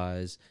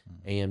 Ti's,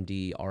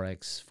 AMD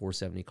RX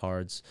 470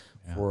 cards.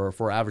 Yeah.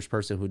 For average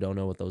person who don't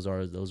know what those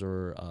are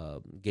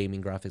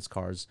gaming graphics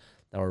cards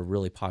that were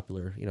really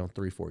popular,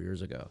 3-4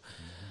 years ago.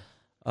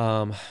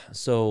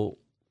 So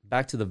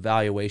back to the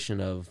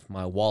valuation of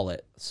my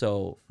wallet.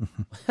 So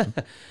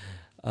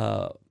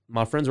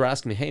my friends were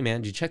asking me, hey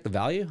man, did you check the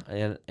value?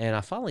 And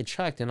I finally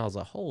checked, and I was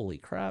like, holy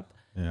crap.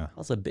 Yeah. I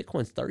was like,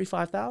 Bitcoin's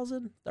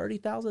 35,000,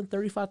 30,000,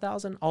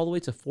 35,000, all the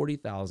way to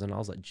 40,000. I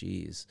was like,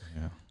 geez.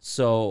 Yeah.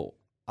 So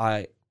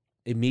I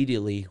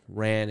immediately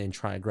ran and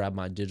tried to grab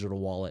my digital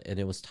wallet, and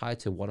it was tied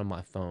to one of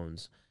my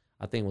phones.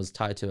 I think it was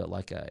tied to it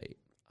like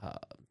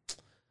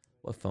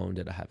what phone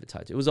did I have it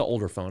tied to? It was an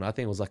older phone. I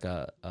think it was like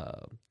a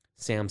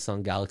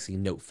Samsung Galaxy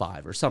Note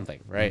 5 or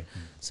something, right?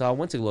 So I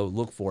went to go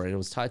look for it, and it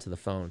was tied to the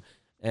phone.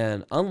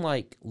 And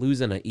unlike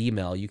losing an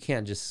email, you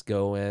can't just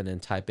go in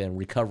and type in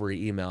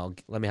recovery email,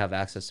 let me have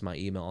access to my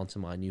email onto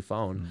my new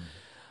phone.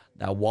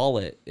 that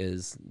wallet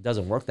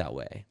doesn't work that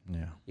way.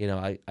 Yeah. You know,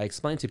 I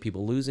explain to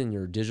people, losing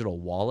your digital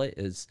wallet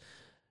is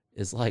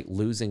like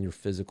losing your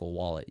physical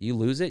wallet. You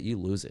lose it, you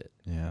lose it.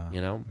 Yeah.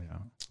 You know? Yeah.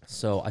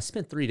 So I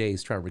spent 3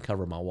 days trying to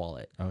recover my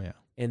wallet. Oh yeah.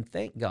 And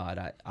thank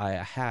God I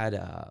had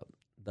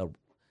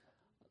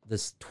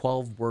this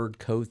 12-word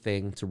code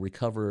thing to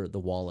recover the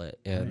wallet.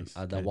 And Nice.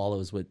 I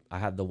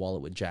had the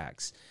wallet with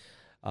Jax.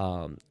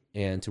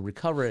 And to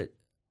recover it,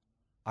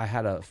 I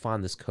had to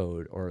find this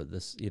code or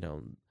this, you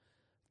know,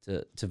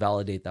 to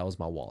validate that was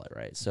my wallet,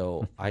 right?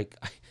 So I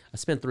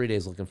spent 3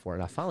 days looking for it,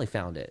 and I finally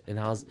found it. And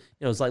I was,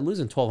 you know, it's like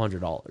losing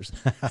 $1,200.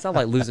 It's not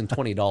like losing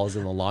 $20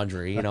 in the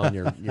laundry, you know, in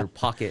your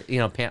pocket, you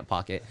know, pant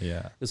pocket.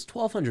 Yeah. It's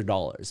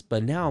 $1,200,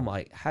 but now I'm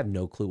like, I have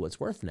no clue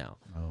what's worth now.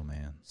 Oh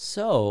man.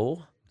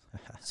 So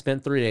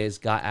spent 3 days,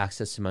 got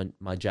access to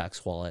my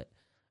Jax wallet,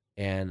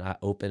 and I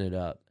opened it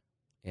up,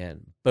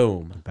 and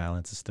boom, The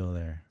balance is still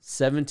there.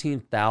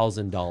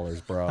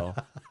 $17,000, bro.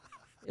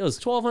 It was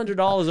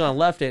 $1,200 when I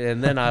left it,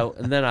 and then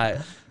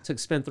I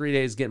spent 3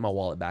 days getting my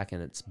wallet back,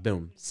 and it's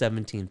boom,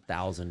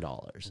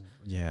 $17,000.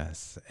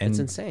 Yes. It's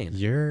insane.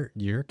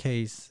 Your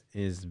case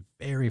is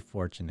very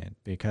fortunate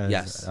because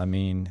Yes. I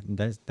mean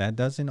that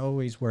doesn't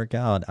always work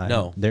out.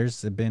 No.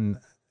 There's been,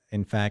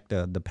 in fact,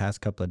 the past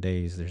couple of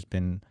days, there's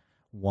been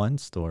one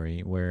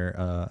story where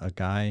a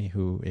guy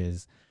who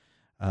is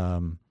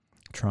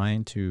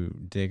trying to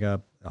dig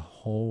up a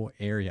whole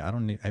area. I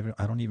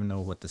don't even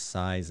know what the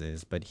size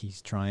is, but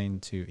he's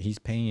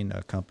paying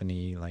a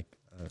company like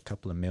a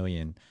couple of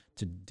million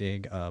to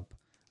dig up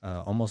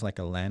almost like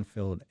a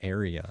landfill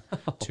area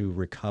to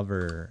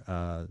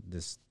recover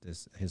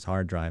his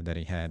hard drive that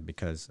he had,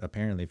 because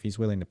apparently if he's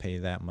willing to pay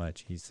that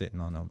much, he's sitting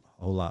on a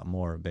whole lot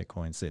more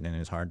Bitcoin sitting in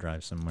his hard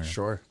drive somewhere.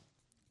 Sure.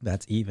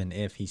 That's even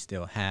if he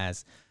still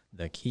has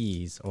the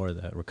keys or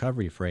the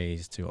recovery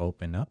phrase to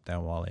open up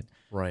that wallet.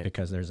 Right.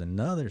 Because there's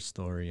another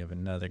story of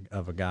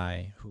a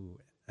guy who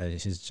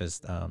has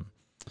just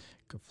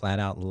flat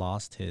out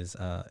lost his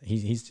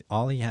he's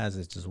all he has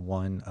is just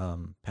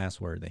one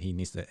password that he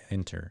needs to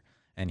enter,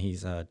 and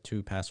he's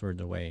 2 passwords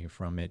away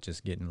from it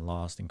just getting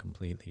lost and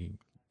completely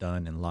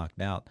done and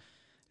locked out.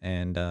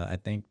 And I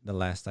think the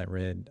last I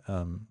read,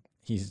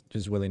 he's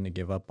just willing to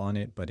give up on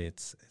it, but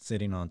it's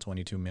sitting on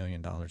 $22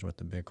 million worth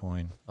of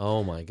Bitcoin.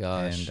 Oh my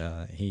gosh.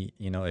 And he,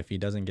 you know, if he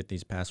doesn't get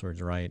these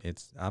passwords right,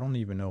 I don't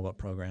even know what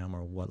program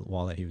or what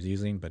wallet he was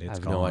using, but it's I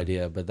have gone. no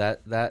idea, but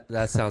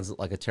that sounds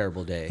like a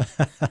terrible day.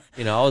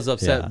 You know, I was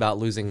upset Yeah. about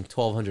losing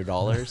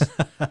 $1,200,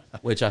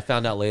 which I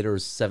found out later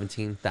was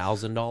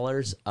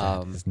 $17,000.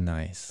 That is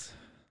nice.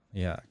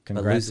 Yeah,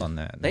 congrats on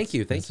that. Thank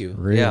you. That's You.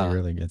 Really, Yeah.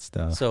 really good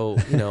stuff. So,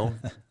 you know,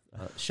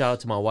 shout out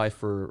to my wife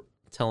for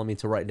telling me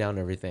to write down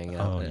everything.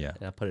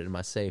 And I put it in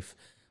my safe.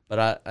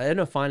 But I ended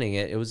up finding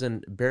it. It was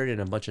buried in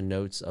a bunch of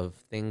notes of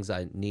things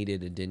I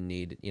needed and didn't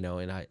need, you know,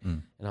 and I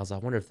was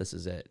like, I wonder if this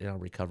is it. And I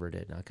recovered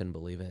it, and I couldn't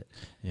believe it.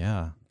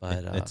 Yeah,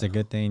 But it's a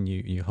good thing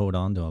you hold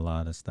on to a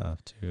lot of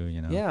stuff too,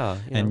 you know. Yeah.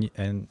 And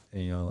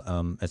you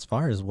know, as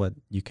far as what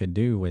you could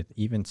do with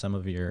even some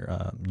of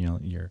your you know,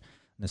 your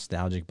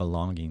nostalgic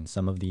belongings,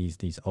 some of these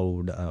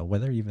old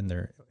whether even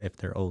if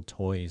they're old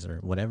toys or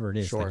whatever it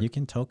is, Sure. like you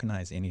can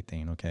tokenize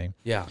anything, okay?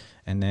 Yeah.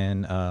 And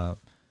then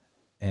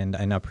and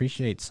I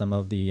appreciate some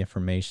of the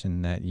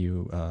information that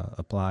you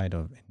applied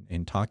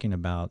in talking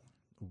about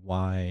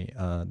why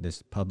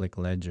this public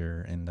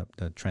ledger and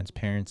the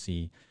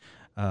transparency,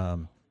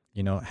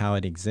 you know, how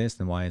it exists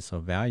and why it's so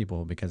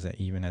valuable, because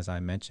even as I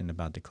mentioned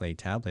about the clay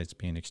tablets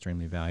being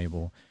extremely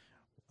valuable,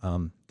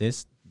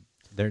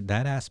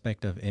 that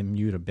aspect of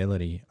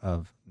immutability,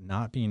 of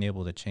not being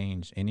able to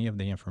change any of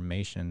the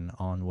information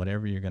on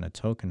whatever you're going to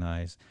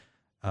tokenize,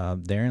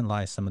 therein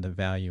lies some of the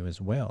value as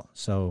well.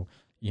 So,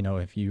 you know,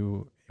 if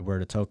you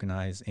were to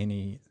tokenize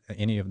any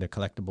of the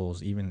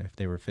collectibles, even if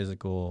they were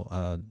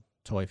physical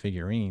toy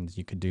figurines,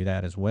 you could do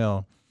that as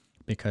well,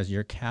 because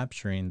you're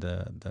capturing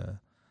that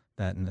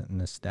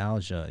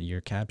nostalgia.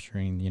 You're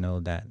capturing, you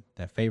know, that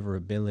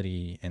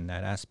favorability and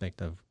that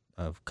aspect of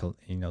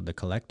you know, the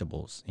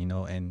collectibles, you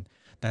know, and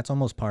that's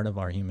almost part of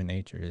our human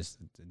nature is,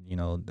 you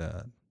know,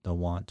 the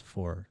want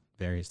for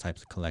various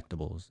types of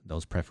collectibles,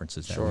 those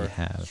preferences that we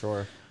have.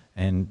 Sure.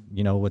 And,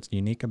 you know, what's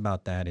unique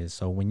about that is,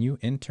 so when you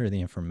enter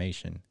the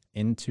information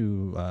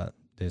into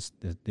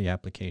the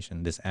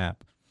application, this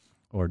app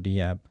or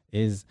DApp,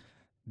 is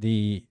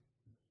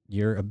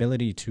your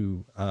ability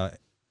to,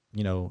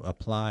 you know,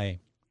 apply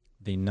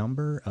the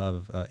number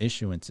of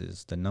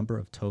issuances, the number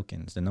of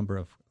tokens, the number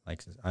of,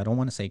 like, I don't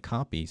want to say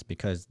copies,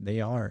 because they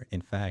are,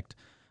 in fact,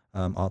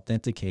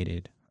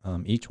 authenticated.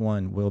 Each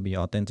one will be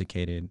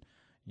authenticated,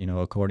 you know,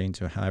 according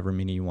to however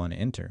many you want to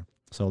enter.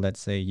 So let's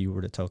say you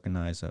were to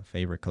tokenize a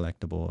favorite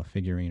collectible, a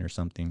figurine or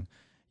something,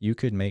 you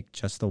could make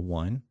just the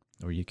one,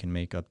 or you can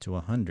make up to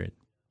 100.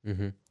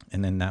 Mm-hmm.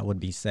 And then that would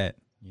be set.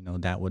 You know,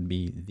 that would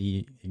be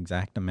the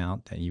exact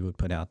amount that you would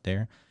put out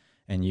there,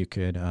 and you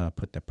could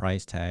put the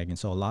price tag. And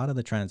so a lot of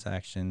the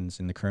transactions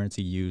and the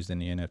currency used in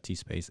the NFT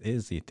space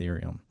is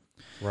Ethereum.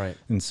 Right.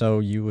 And so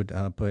you would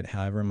put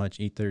however much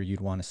Ether you'd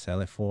want to sell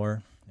it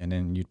for, and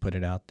then you'd put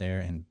it out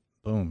there, and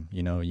boom,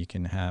 you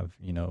can have,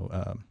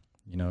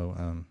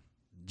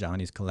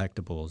 Johnny's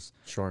Collectibles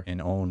Sure.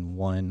 and own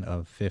one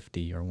of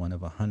 50 or one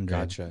of 100.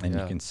 Gotcha, And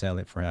yeah. you can sell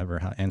it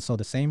forever. And so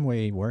the same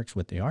way works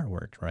with the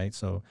artwork, right?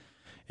 So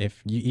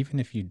even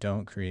if you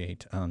don't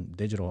create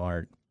digital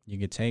art, you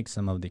could take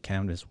some of the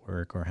canvas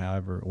work or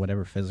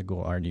whatever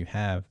physical art you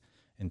have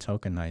and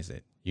tokenize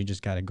it. You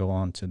just got to go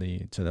on to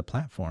the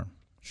platform.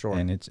 Sure.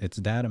 And it's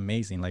that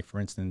amazing. Like, for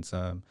instance,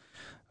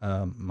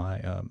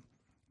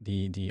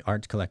 the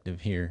art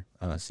collective here,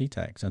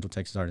 CTAC, Central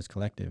Texas Artists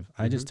Collective,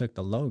 I just took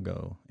the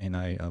logo and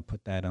I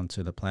put that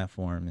onto the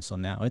platform. And so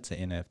now it's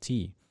an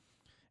NFT.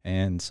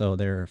 And so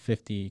there are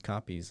 50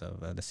 copies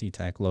of the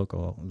CTAC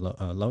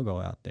logo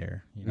out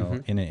there,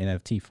 in an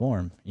NFT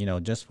form,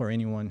 just for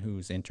anyone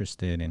who's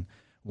interested and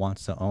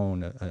wants to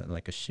own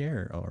like a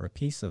share or a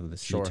piece of the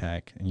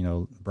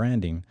CTAC,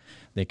 branding,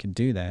 they could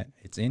do that.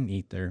 It's in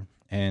Ether.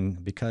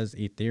 And because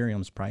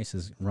Ethereum's price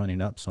is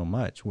running up so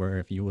much, where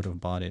if you would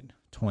have bought it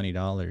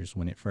 $20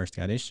 when it first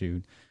got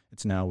issued,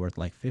 it's now worth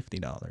like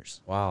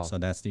 $50. Wow. So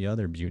that's the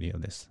other beauty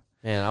of this.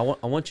 Man, I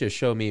want you to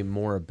show me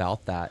more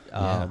about that.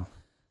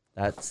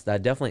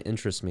 That definitely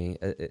interests me.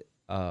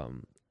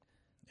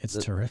 It's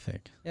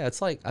terrific. Yeah,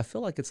 I feel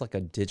like it's like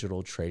a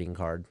digital trading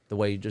card, the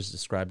way you just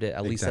described it.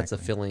 At least that's the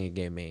feeling it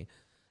gave me.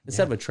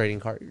 Instead of a trading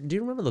card. Do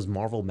you remember those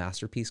Marvel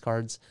Masterpiece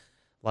cards?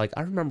 Like,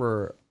 I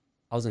remember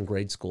I was in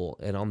grade school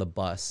and on the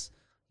bus,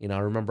 I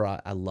remember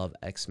I love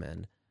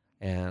X-Men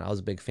and I was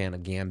a big fan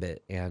of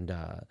Gambit and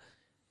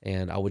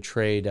I would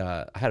trade.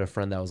 I had a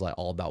friend that was like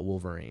all about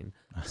Wolverine.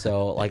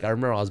 So like, I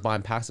remember I was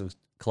buying packs of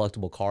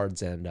collectible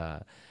cards and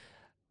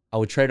I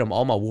would trade him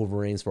all my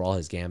Wolverines for all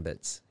his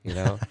Gambits, and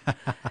I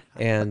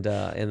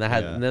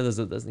had, and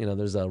then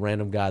there's a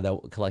random guy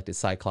that collected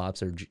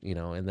Cyclops and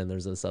then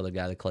there's this other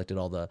guy that collected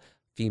all the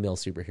female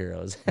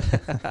superheroes.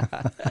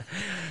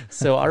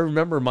 So I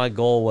remember my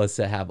goal was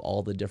to have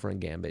all the different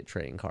Gambit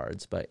trading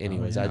cards. But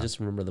anyways, I just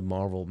remember the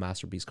Marvel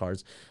Masterpiece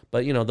cards.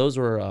 But those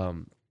were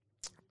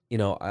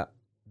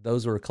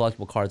those were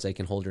collectible cards that you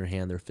can hold in your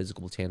hand. They're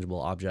physical,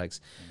 tangible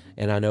objects.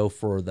 And I know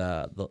for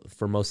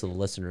for most of the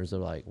listeners, they're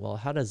like, well,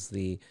 how does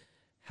the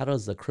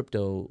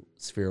crypto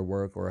sphere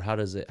work, or how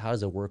does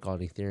it work on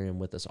Ethereum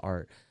with this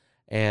art?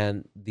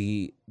 And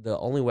the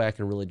only way I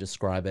can really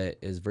describe it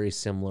is very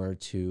similar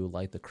to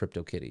like the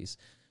CryptoKitties.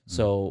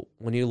 So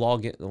when you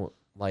log in,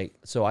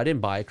 so I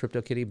didn't buy a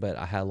CryptoKitty, but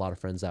I had a lot of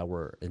friends that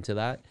were into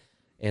that,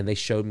 and they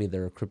showed me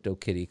their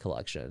CryptoKitty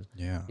collection.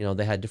 Yeah,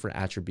 they had different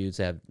attributes.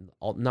 They had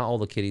not all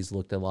the kitties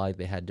looked alike.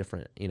 They had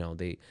different,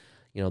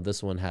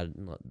 this one had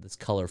this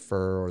color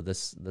fur or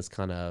this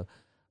kind of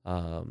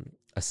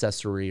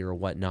accessory or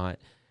whatnot.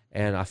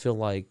 And I feel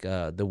like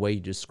the way you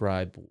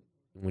describe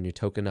when you're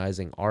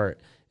tokenizing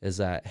art is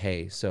that,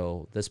 hey,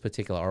 so this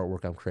particular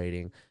artwork I'm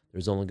creating,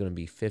 there's only going to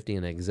be 50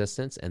 in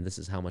existence, and this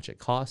is how much it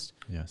costs.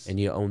 Yes. And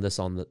you own this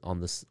on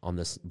this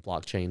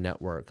blockchain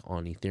network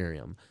on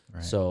Ethereum.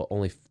 Right. So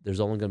there's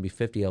only going to be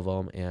 50 of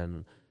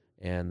them,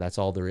 and that's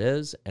all there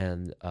is.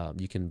 And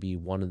you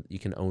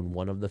can own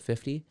one of the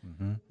 50,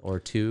 or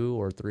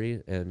 2 or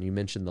 3. And you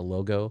mentioned the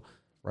logo,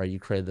 right? You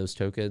created those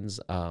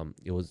tokens.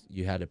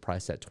 You had it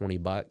priced at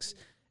 $20.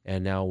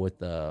 And now with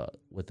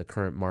the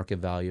current market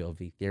value of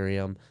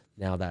Ethereum,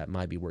 now that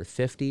might be worth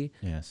 50.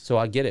 Yes. So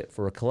I get it.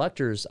 For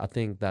collectors, I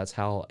think that's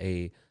how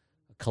a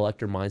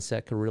collector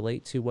mindset could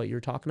relate to what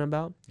you're talking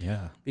about.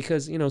 Yeah.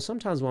 Because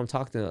sometimes when I'm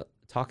talking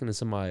to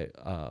some of my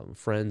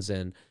friends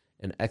and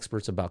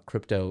experts about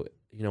crypto,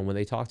 when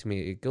they talk to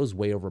me, it goes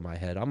way over my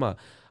head. I'm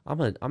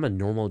a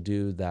normal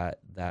dude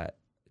that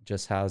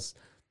just sees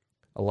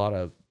a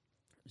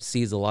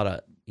lot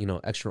of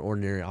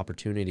extraordinary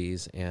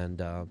opportunities,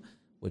 and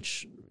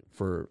which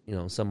for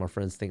some of my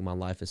friends think my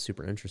life is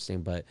super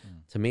interesting, but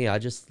to me, I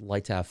just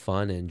like to have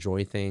fun and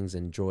enjoy things,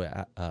 enjoy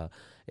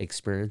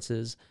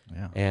experiences.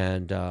 Yeah.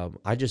 And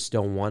I just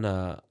don't want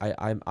to.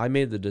 I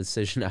made the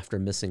decision after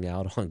missing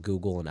out on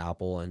Google and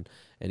Apple and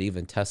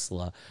even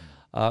Tesla.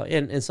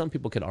 And some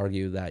people could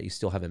argue that you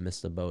still haven't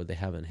missed the boat. They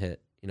haven't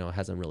hit, it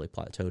hasn't really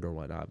plateaued or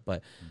whatnot.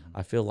 But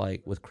I feel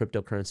like with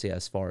cryptocurrency,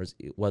 as far as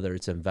whether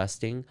it's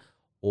investing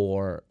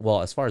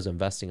as far as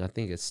investing, I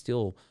think it's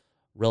still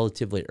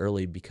relatively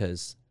early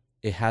because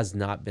it has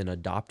not been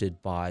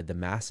adopted by the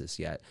masses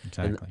yet.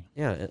 Exactly.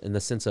 In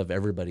the sense of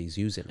everybody's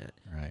using it.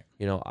 Right.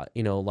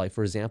 Like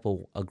for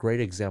example, a great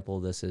example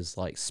of this is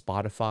like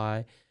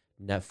Spotify,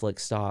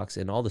 Netflix stocks,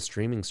 and all the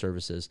streaming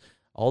services.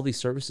 All these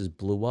services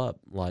blew up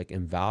like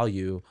in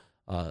value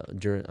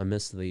during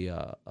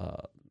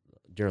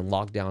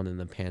lockdown and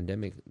the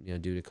pandemic,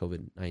 due to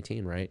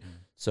COVID-19, right?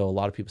 So a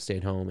lot of people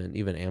stayed home, and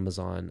even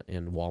Amazon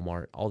and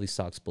Walmart, all these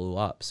stocks blew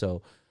up.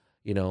 So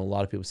a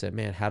lot of people said,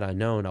 man, had I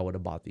known, I would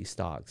have bought these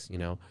stocks,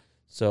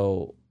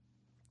 So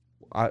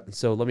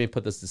let me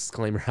put this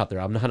disclaimer out there.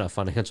 I'm not a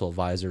financial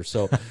advisor.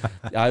 So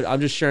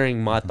I'm just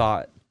sharing my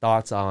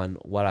thoughts on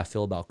what I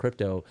feel about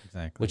crypto,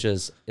 which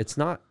is it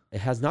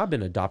has not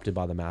been adopted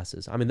by the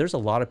masses. I mean, there's a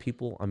lot of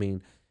people,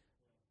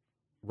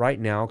 right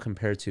now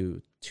compared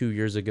to 2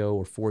 years ago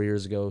or 4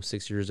 years ago,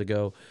 6 years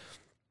ago,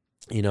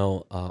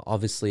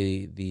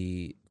 obviously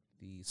the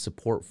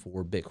support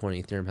for Bitcoin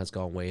and Ethereum has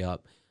gone way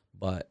up.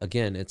 But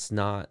again, it's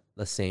not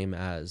the same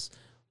as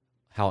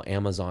how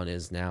Amazon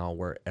is now,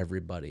 where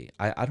everybody,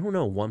 I don't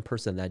know one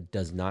person that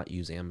does not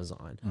use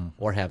Amazon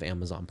or have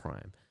Amazon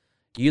Prime.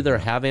 You either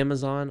have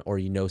Amazon or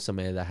you know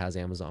somebody that has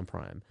Amazon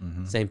Prime.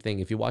 Same thing.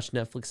 If you watch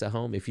Netflix at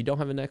home, if you don't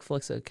have a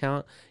Netflix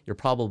account, you're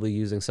probably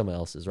using someone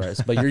else's, right?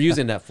 But you're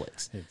using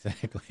Netflix.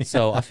 Exactly.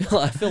 So I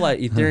feel like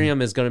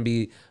Ethereum is going to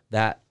be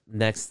that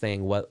next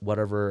thing,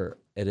 whatever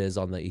it is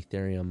on the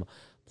Ethereum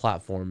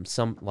platform.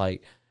 Some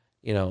like,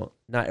 you know,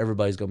 not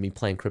everybody's going to be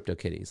playing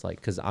CryptoKitties, like,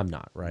 because I'm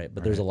not, right?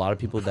 But there's a lot of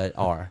people that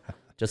are.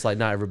 Just like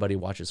not everybody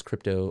watches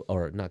crypto,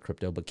 or not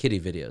crypto, but kitty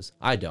videos.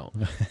 I don't,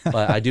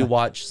 but I do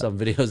watch some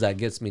videos that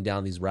gets me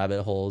down these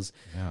rabbit holes,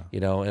 you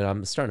know, and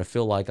I'm starting to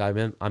feel like I'm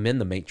in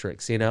the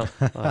Matrix, you know.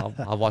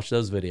 I'll watch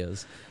those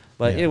videos.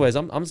 But anyways,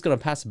 I'm just gonna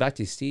pass it back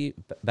to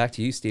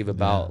you, Steve,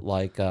 about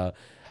like I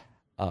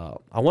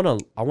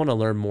want to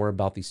learn more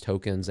about these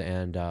tokens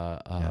and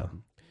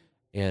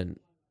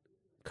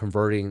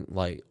converting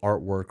like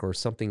artwork or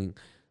something,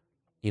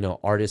 you know,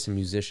 artists and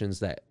musicians,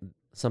 that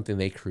something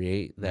they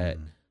create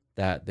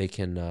that they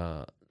can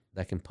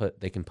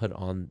put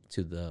on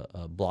to the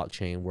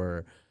blockchain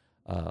where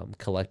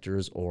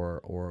collectors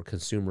or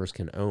consumers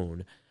can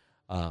own,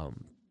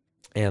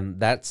 and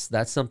that's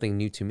something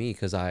new to me,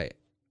 because I,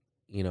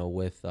 you know,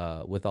 with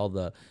all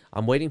the,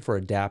 I'm waiting for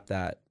a dApp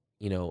that,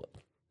 you know,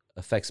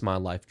 affects my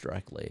life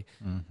directly,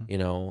 you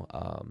know,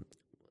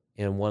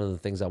 and one of the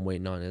things I'm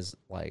waiting on is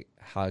like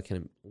how I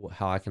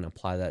can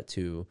apply that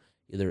to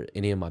either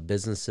any of my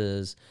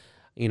businesses.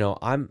 You know,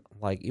 I'm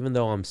like, even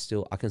though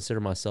I consider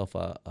myself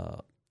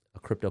a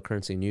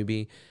cryptocurrency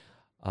newbie,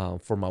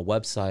 for my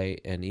website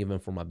and even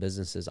for my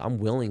businesses, I'm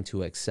willing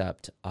to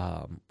accept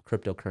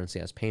cryptocurrency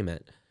as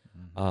payment.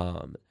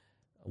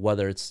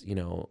 Whether it's, you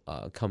know,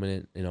 coming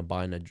in, you know,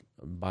 buying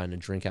a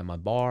drink at my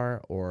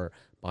bar or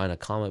buying a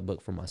comic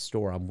book from my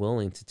store, I'm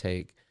willing to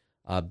take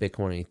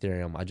Bitcoin and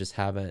Ethereum. I just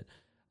haven't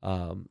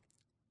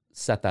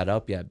set that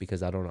up yet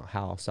because I don't know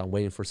how. So I'm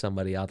waiting for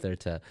somebody out there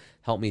to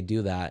help me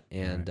do that,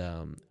 and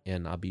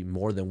I'll be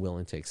more than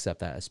willing to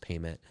accept that as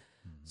payment.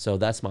 So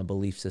that's my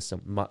belief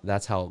system.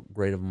 That's how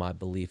great of my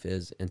belief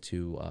is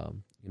into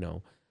you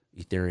know,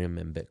 Ethereum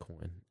and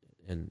Bitcoin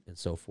and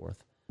so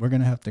forth. We're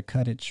going to have to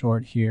cut it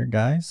short here,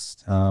 guys.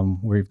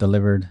 We've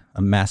delivered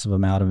a massive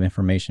amount of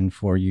information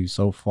for you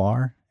so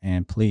far,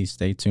 and please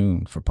stay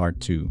tuned for part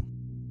 2.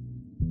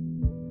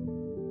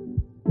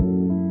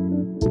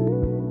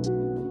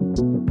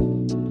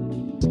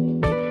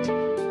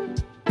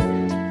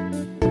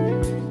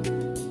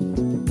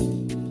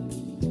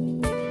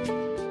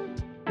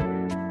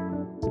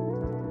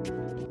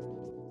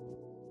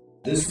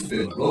 This has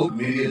been Rogue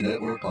Media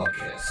Network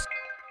Podcast.